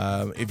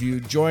 If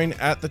you join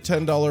at the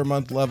 $10 a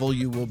month level,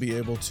 you will be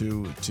able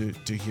to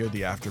hear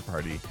the after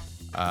party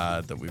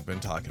that we've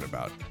been talking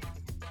about.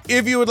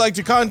 If you would like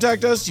to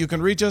contact us, you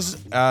can reach us.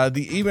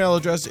 The email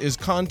address is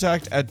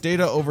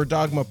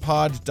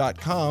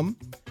contact@dataoverdogmapod.com.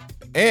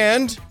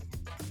 And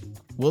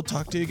we'll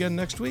talk to you again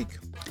next week.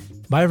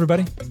 Bye,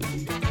 everybody.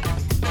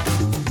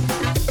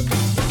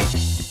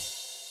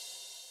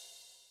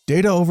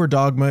 Data Over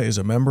Dogma is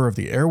a member of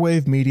the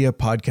Airwave Media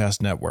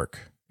Podcast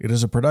Network. It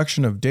is a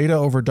production of Data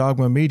Over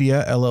Dogma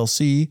Media,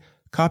 LLC,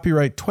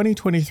 copyright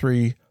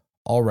 2023,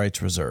 all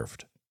rights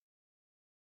reserved.